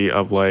complexity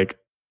of like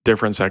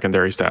different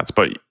secondary stats,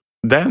 but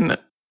then,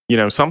 you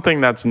know,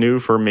 something that's new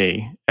for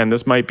me, and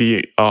this might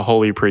be a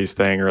Holy Priest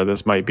thing, or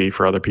this might be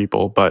for other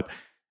people, but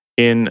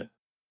in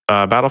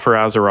Battle for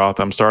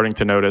Azeroth, I'm starting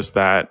to notice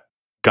that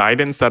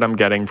guidance that I'm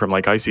getting from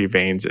like Icy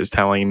Veins is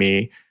telling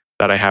me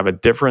that I have a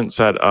different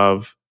set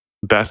of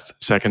best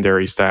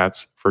secondary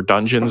stats for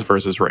dungeons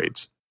versus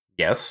raids.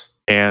 Yes.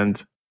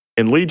 And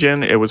in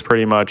Legion, it was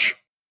pretty much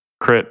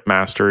crit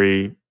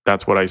mastery.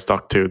 That's what I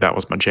stuck to. That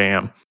was my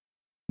jam.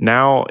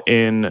 Now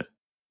in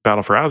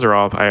Battle for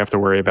Azeroth, I have to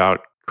worry about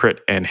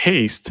crit and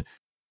haste.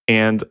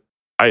 And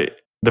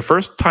the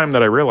first time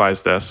that I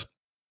realized this,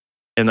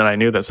 and then I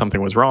knew that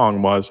something was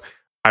wrong, was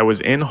I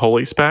was in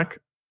Holy Spec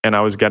and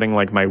I was getting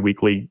like my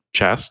weekly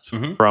chests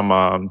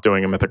from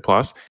doing a Mythic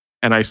Plus.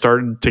 And I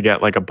started to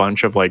get like a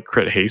bunch of like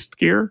crit haste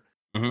gear.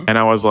 And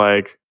I was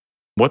like,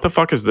 what the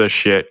fuck is this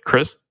shit?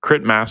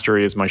 Crit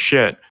mastery is my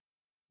shit.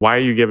 Why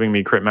are you giving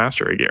me crit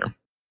mastery gear?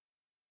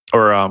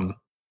 Or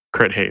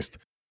crit haste?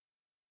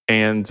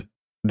 And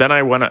then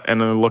I went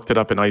and then looked it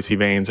up in Icy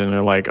Veins, and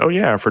they're like, oh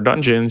yeah, for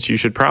dungeons, you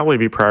should probably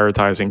be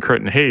prioritizing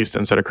crit and haste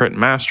instead of crit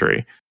and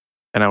mastery.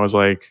 And I was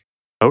like,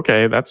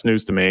 okay, that's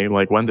news to me.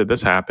 Like, when did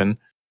this happen?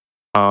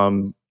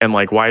 And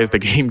like, why is the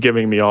game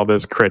giving me all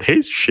this crit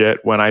haste shit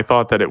when I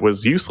thought that it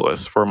was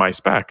useless for my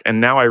spec?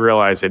 And now I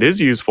realize it is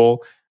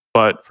useful,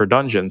 but for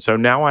dungeons. So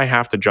now I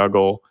have to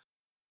juggle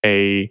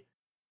a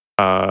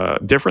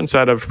different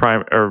set of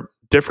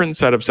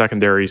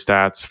secondary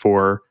stats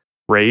for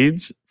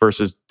raids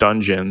versus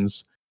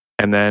dungeons,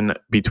 and then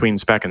between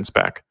spec and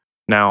spec.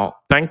 Now,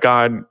 thank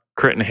God,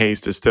 crit and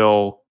haste is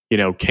still, you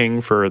know,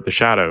 king for the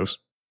shadows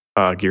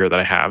gear that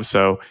I have.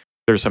 So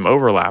there's some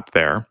overlap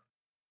there.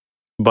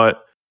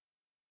 But,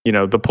 you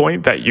know, the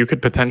point that you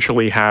could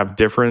potentially have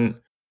different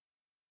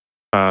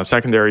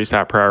secondary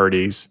stat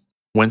priorities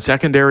when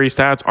secondary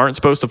stats aren't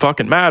supposed to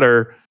fucking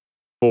matter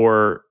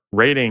for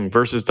raiding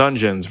versus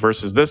dungeons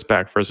versus this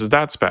spec versus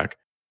that spec.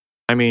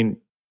 I mean,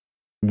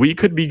 we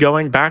could be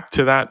going back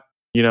to that,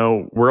 you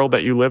know, world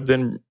that you lived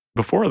in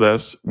before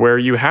this, where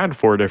you had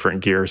 4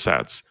 different gear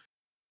sets.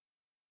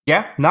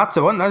 Yeah, not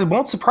so. It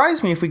won't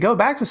surprise me if we go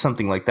back to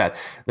something like that.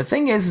 The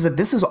thing is that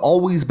this has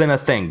always been a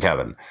thing,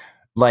 Kevin.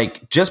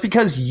 Like, just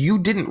because you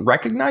didn't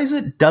recognize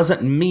it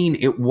doesn't mean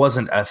it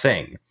wasn't a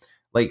thing.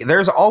 Like,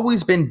 there's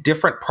always been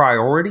different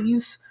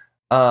priorities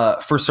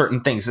for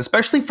certain things,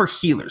 especially for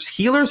healers.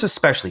 Healers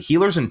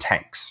and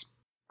tanks.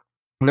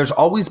 And there's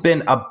always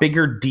been a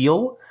bigger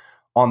deal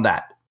on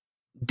that.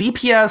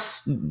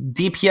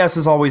 DPS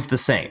is always the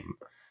same.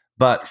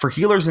 But for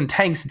healers and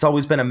tanks, it's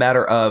always been a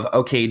matter of,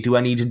 okay, do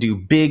I need to do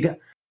big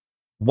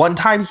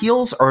one-time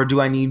heals, or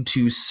do I need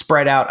to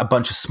spread out a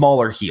bunch of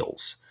smaller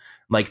heals,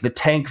 like the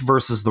tank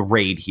versus the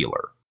raid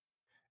healer?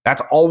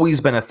 That's always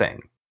been a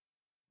thing.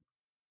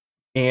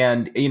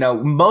 And,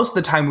 most of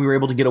the time we were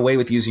able to get away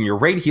with using your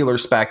raid healer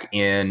spec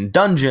in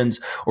dungeons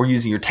or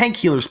using your tank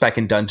healer spec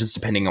in dungeons,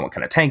 depending on what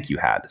kind of tank you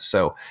had.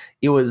 So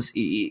it was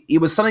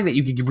something that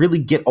you could really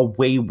get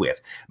away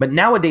with. But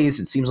nowadays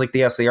it seems like,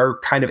 yes, they are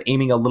kind of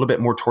aiming a little bit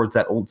more towards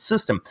that old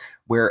system.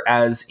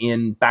 Whereas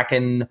back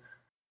in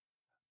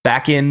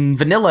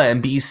vanilla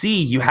and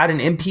BC, you had an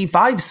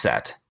MP5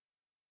 set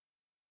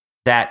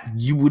that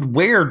you would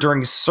wear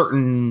during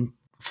certain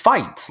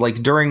fights.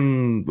 Like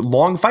during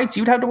long fights,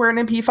 you'd have to wear an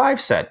MP5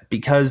 set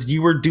because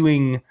you were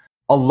doing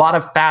a lot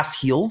of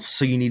fast heals,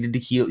 so you needed to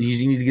heal,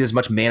 you need to get as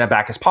much mana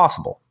back as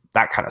possible,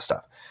 that kind of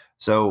stuff.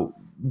 So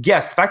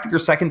yes, the fact that your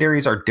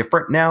secondaries are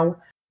different now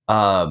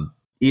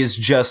is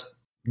just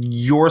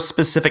your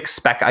specific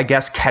spec, I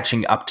guess,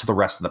 catching up to the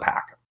rest of the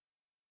pack.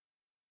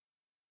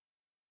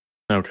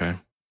 Okay.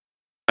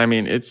 I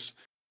mean, it's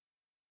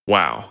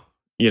wow.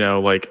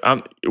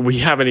 We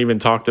haven't even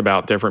talked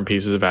about different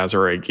pieces of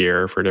Azerite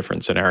gear for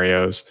different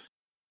scenarios.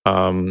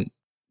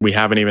 We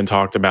haven't even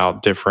talked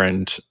about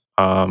different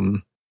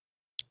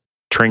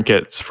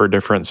trinkets for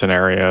different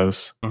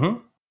scenarios. Mm-hmm.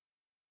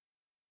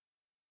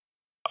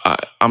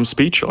 I'm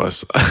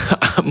speechless.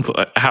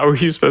 How are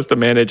you supposed to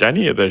manage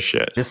any of this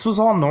shit? This was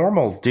all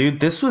normal, dude.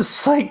 This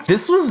is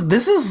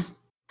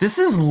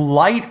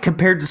light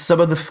compared to some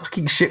of the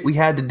fucking shit we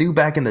had to do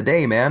back in the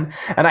day, man.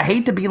 And I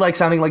hate to be like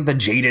sounding like the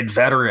jaded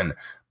veteran,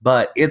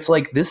 but it's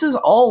like, this is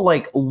all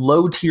like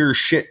low tier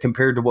shit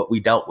compared to what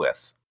we dealt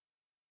with.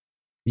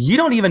 You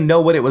don't even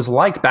know what it was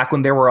like back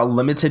when there were a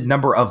limited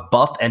number of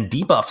buff and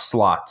debuff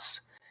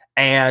slots,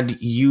 and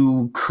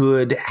you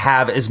could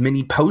have as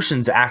many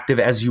potions active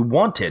as you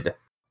wanted,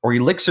 or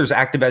elixirs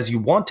active as you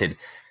wanted.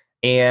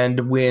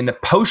 And when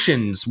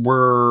potions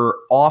were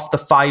off the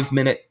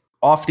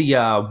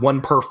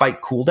 1 per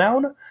fight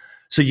cooldown,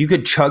 so you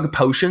could chug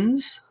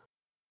potions.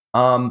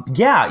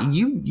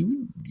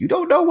 You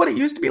don't know what it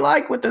used to be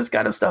like with this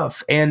kind of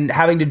stuff, and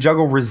having to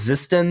juggle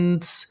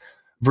resistance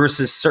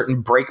versus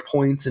certain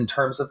breakpoints in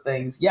terms of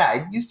things. Yeah,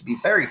 it used to be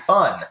very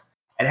fun,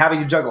 and having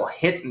to juggle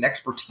hit and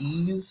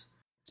expertise,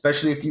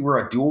 especially if you were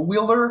a dual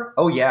wielder.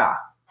 Oh yeah.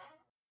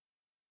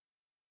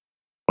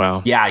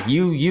 Wow. Yeah,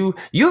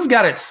 you've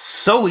got it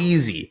so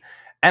easy,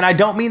 and I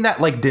don't mean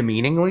that like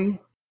demeaningly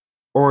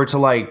or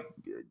to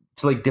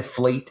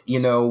deflate,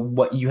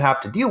 what you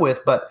have to deal with.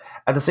 But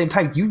at the same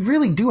time, you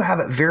really do have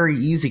it very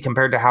easy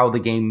compared to how the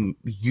game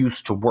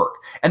used to work.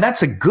 And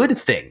that's a good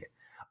thing.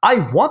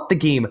 I want the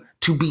game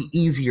to be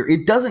easier.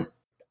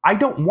 I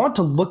don't want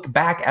to look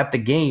back at the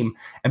game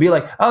and be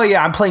like, oh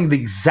yeah, I'm playing the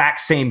exact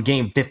same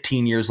game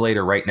 15 years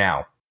later right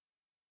now.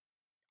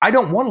 I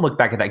don't want to look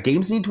back at that.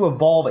 Games need to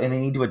evolve and they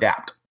need to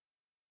adapt.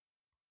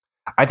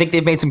 I think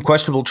they've made some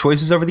questionable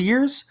choices over the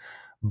years,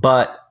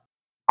 but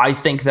I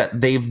think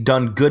that they've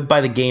done good by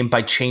the game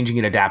by changing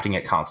and adapting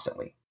it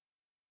constantly.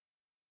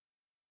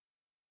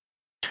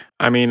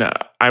 I mean,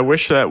 I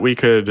wish that we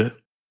could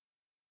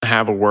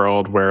have a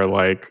world where,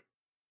 like,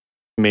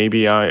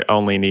 maybe I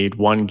only need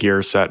one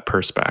gear set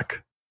per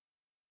spec.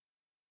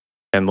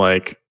 And,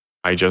 like,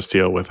 I just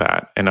deal with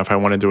that. And if I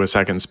want to do a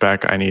second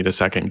spec, I need a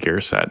second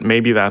gear set.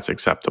 Maybe that's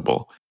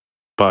acceptable.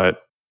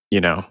 But,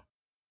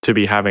 to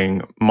be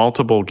having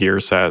multiple gear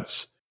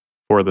sets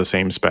for the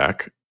same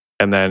spec,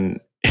 and then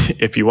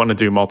if you want to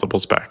do multiple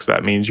specs,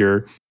 that means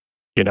you're,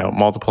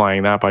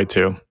 multiplying that by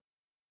 2.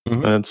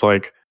 Mm-hmm. And it's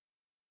like,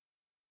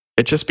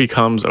 it just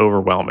becomes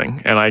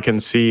overwhelming. And I can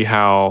see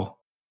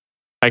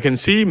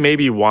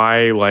maybe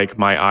why, like,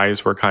 my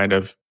eyes were kind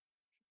of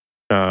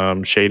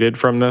shaded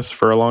from this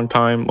for a long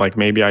time. Like,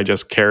 maybe I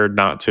just cared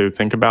not to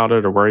think about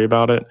it or worry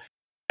about it.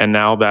 And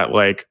now that,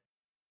 like,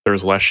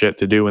 there's less shit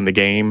to do in the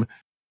game,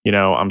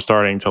 I'm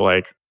starting to,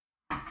 like,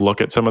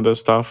 look at some of this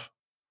stuff.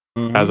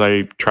 Mm-hmm. As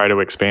I try to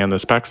expand the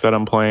specs that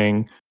I'm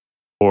playing,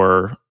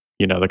 or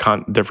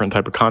the different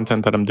type of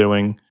content that I'm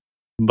doing.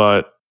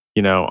 But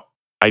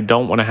I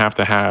don't want to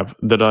have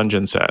the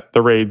dungeon set,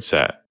 the raid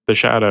set, the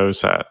shadow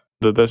set,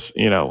 this,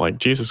 like,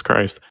 Jesus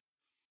Christ.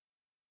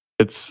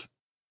 It's,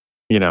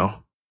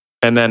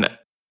 and then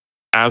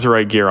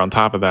Azerite gear on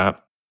top of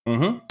that,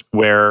 mm-hmm.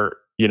 where,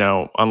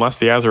 unless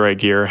the Azerite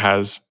gear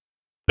has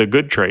the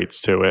good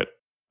traits to it,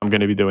 I'm going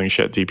to be doing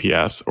shit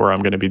DPS, or I'm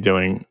going to be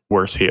doing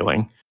worse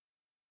healing.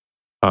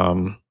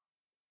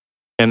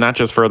 And that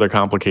just further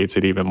complicates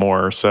it even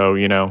more. So,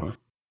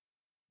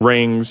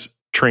 rings,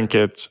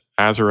 trinkets,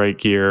 Azerite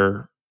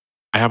gear,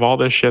 I have all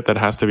this shit that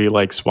has to be,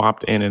 like,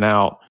 swapped in and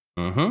out.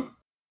 Mm-hmm.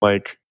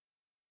 Like,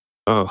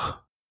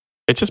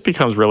 it just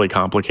becomes really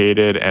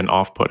complicated and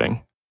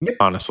off-putting. Yep.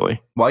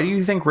 Honestly. Why do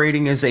you think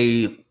raiding is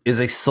a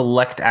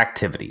select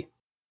activity?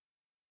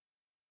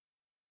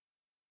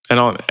 And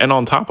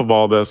on top of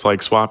all this,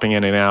 like, swapping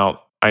in and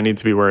out, I need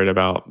to be worried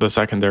about the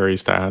secondary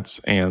stats,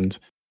 and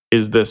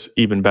is this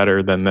even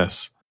better than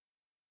this?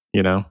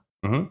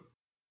 Mm-hmm.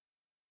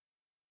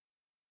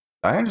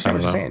 I understand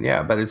what you're saying.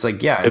 Yeah, but it's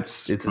like, yeah,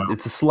 it's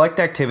a select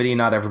activity.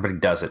 Not everybody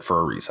does it for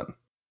a reason.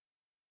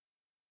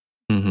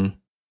 Mm-hmm.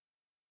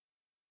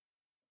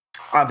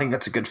 I think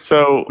that's a good.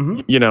 So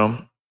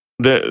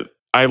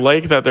I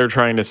like that they're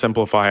trying to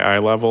simplify eye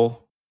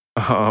level.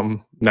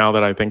 Now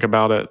that I think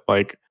about it,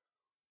 like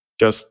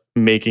just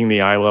making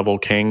the eye level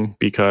king,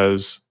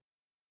 because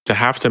to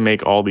have to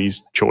make all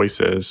these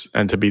choices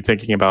and to be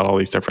thinking about all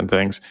these different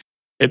things,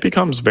 it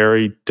becomes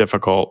very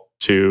difficult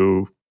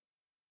to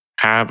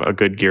have a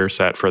good gear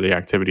set for the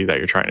activity that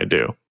you're trying to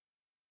do.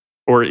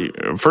 Or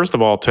first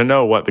of all, to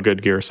know what the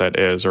good gear set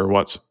is or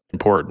what's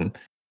important,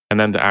 and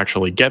then to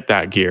actually get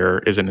that gear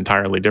is an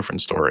entirely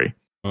different story.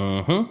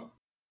 Mm-hmm.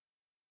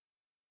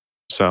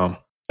 So,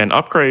 and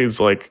upgrades,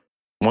 like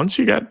once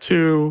you get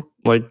to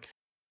like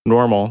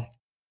normal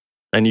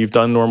and you've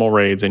done normal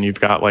raids and you've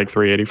got like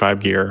 385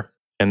 gear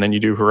and then you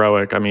do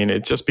heroic, I mean,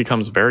 it just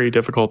becomes very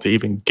difficult to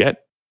even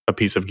get a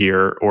piece of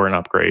gear or an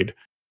upgrade.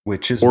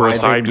 Which is or why a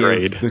side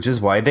grade. Which is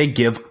why they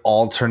give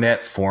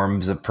alternate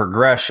forms of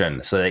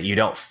progression, so that you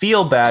don't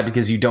feel bad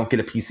because you don't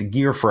get a piece of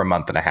gear for a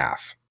month and a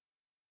half.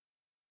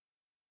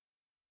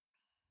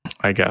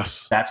 I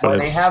guess that's why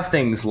they have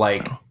things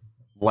like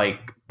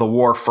the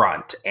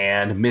Warfront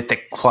and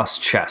Mythic Plus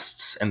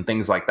chests and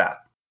things like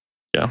that.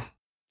 Yeah,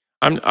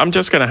 I'm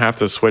just gonna have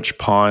to switch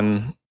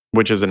Pawn,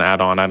 which is an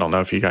add-on. I don't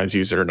know if you guys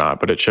use it or not,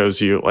 but it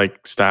shows you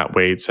like stat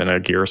weights and a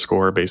gear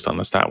score based on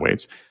the stat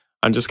weights.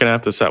 I'm just gonna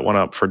have to set one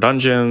up for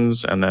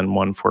dungeons, and then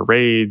one for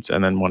raids,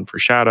 and then one for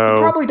shadow.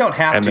 You probably don't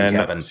have and to, then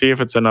Kevin. See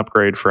if it's an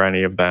upgrade for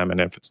any of them,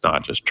 and if it's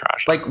not, just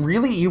trash it. Like,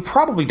 really, you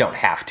probably don't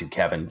have to,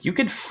 Kevin. You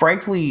could,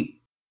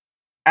 frankly,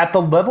 at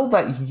the level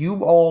that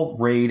you all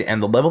raid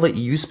and the level that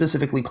you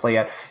specifically play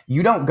at,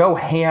 you don't go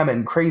ham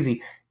and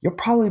crazy. You'll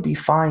probably be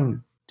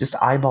fine just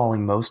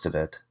eyeballing most of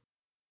it.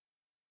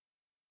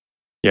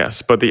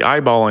 Yes, but the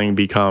eyeballing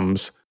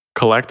becomes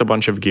collect a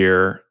bunch of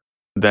gear,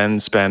 then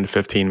spend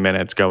 15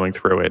 minutes going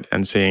through it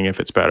and seeing if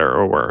it's better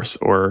or worse.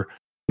 Or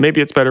maybe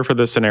it's better for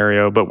this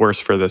scenario, but worse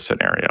for this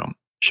scenario.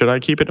 Should I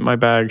keep it in my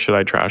bag? Should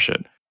I trash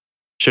it?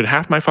 Should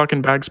half my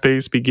fucking bag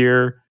space be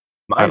gear?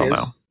 I don't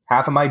know.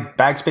 Half of my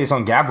bag space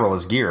on Gavril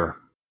is gear.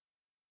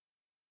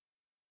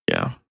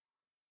 Yeah.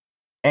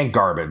 And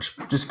garbage.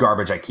 Just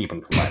garbage I keep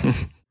and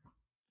collect.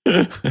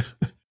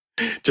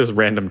 Just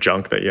random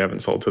junk that you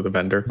haven't sold to the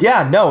vendor.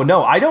 Yeah,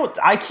 no, I don't.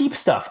 I keep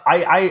stuff.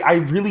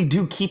 I really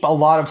do keep a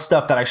lot of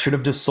stuff that I should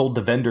have just sold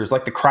to vendors,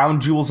 like the Crown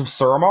Jewels of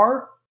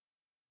Suramar.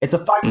 It's a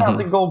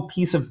 5,000 gold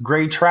piece of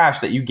gray trash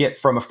that you get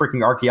from a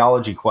freaking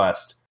archaeology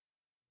quest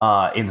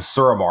in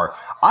Suramar.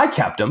 I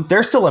kept them.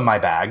 They're still in my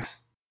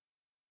bags.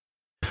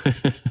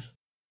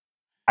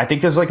 I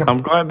think there's like a...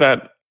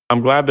 I'm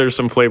glad there's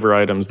some flavor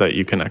items that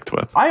you connect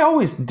with. I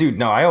always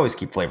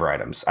keep flavor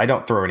items. I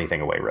don't throw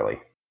anything away, really.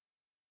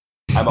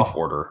 I'm a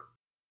hoarder.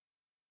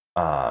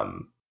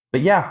 But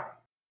yeah,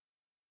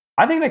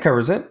 I think that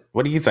covers it.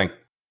 What do you think?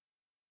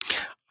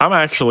 I'm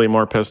actually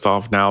more pissed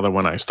off now than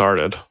when I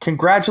started.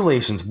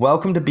 Congratulations.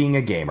 Welcome to being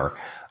a gamer.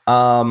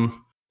 Got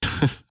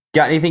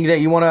anything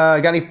that you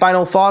got any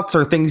final thoughts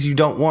or things you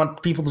don't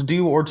want people to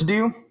do or to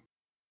do?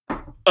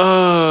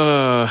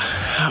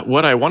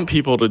 What I want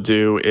people to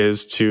do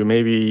is to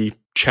maybe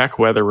check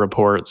weather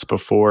reports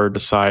before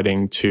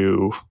deciding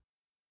to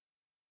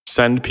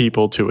send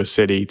people to a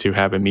city to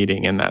have a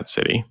meeting in that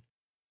city.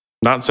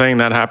 Not saying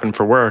that happened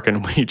for work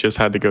and we just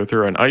had to go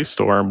through an ice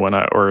storm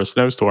or a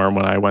snowstorm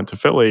when I went to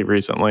Philly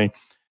recently.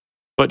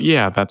 But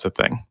yeah, that's a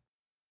thing.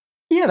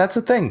 Yeah, that's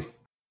a thing.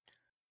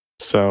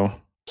 So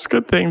it's a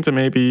good thing to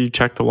maybe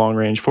check the long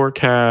range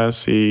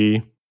forecast,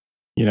 see,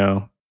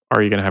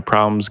 are you going to have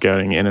problems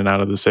getting in and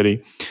out of the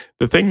city?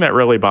 The thing that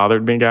really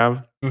bothered me,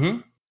 Gav,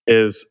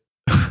 is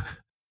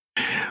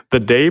the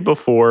day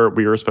before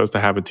we were supposed to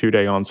have a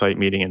 2-day on-site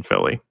meeting in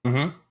Philly.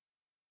 Mm-hmm.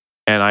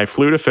 And I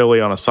flew to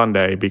Philly on a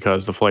Sunday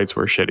because the flights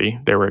were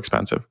shitty. They were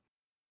expensive.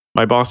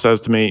 My boss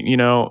says to me,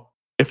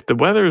 if the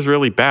weather is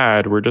really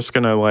bad, we're just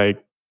going to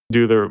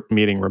do the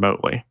meeting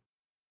remotely.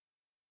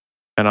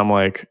 And I'm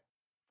like,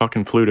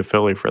 fucking flew to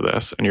Philly for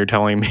this. And you're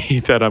telling me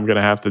that I'm going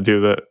to have to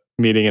do the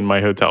meeting in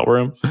my hotel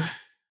room?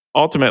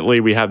 Ultimately,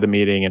 we had the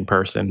meeting in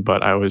person,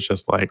 but I was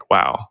just like,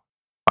 wow.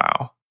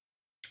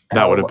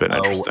 That would have been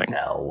interesting.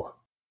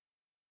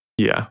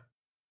 Yeah.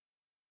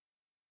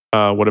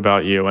 What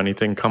about you?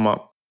 Anything come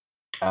up?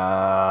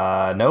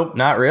 Nope,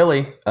 not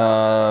really.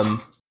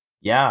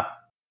 Yeah.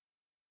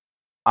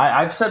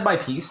 I've said my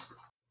piece.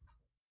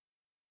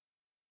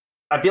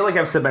 I feel like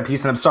I've said my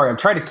piece, and I'm sorry. I'm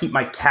trying to keep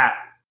my cat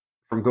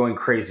from going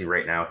crazy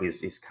right now.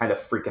 He's kind of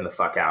freaking the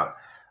fuck out.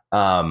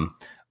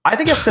 I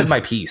think I've said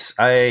my piece.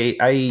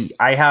 I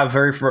have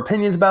very firm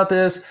opinions about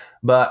this,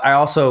 but I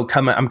also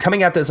I'm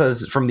coming at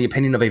this from the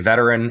opinion of a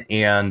veteran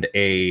and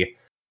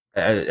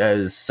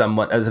as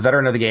a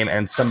veteran of the game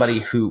and somebody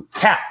who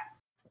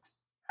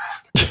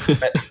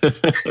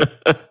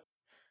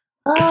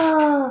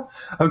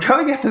I'm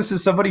coming at this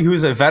as somebody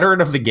who's a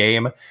veteran of the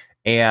game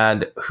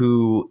and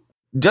who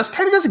just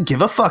kind of doesn't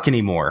give a fuck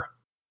anymore.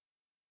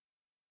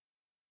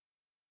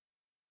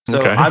 So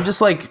okay. I'm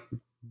just like,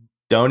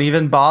 don't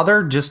even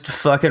bother. Just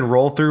fucking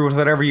roll through with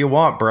whatever you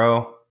want,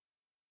 bro.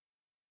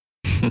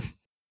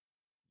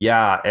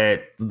 Yeah,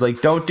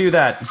 don't do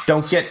that.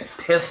 Don't get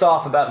pissed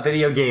off about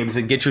video games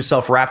and get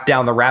yourself wrapped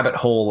down the rabbit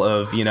hole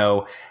of,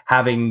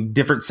 having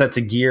different sets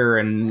of gear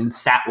and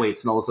stat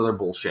weights and all this other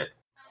bullshit.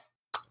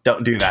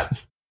 Don't do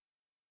that.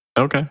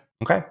 Okay.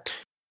 Okay.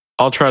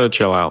 I'll try to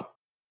chill out.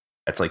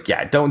 It's like,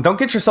 yeah, don't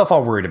get yourself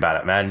all worried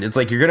about it, man. It's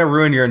like you're going to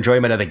ruin your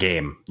enjoyment of the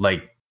game.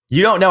 Like,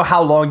 you don't know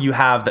how long you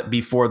have that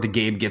before the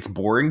game gets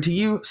boring to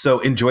you, so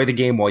enjoy the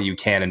game while you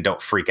can and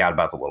don't freak out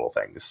about the little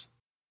things.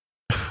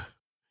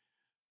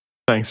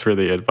 Thanks for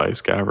the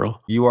advice,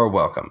 Gabriel. You are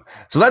welcome.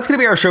 So that's going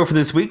to be our show for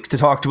this week. To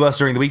talk to us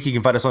during the week, you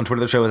can find us on Twitter.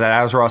 The show is at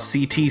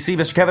AzRawCTC.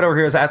 Mr. Kevin over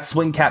here is at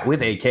SwingCat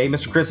with AK.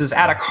 Mr. Chris is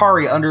at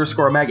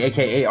Akari_Meg,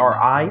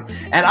 AKARI.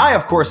 And I,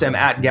 of course, am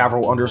at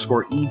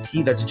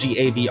Gavril_EP. That's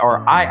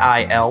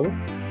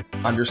GAVRIIL_ET.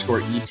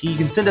 You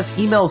can send us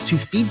emails to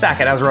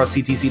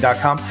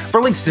feedback@AzRawCTC.com.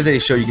 For links to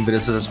today's show, you can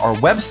visit us our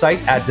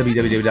website at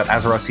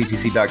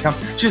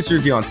www.AzRawCTC.com. Choose a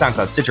review on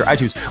SoundCloud, Stitcher,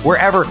 iTunes,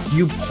 wherever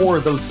you pour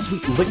those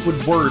sweet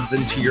liquid words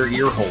into your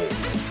ear holes.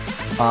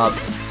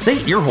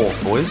 Say ear holes,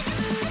 boys.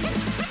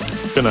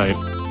 Good night.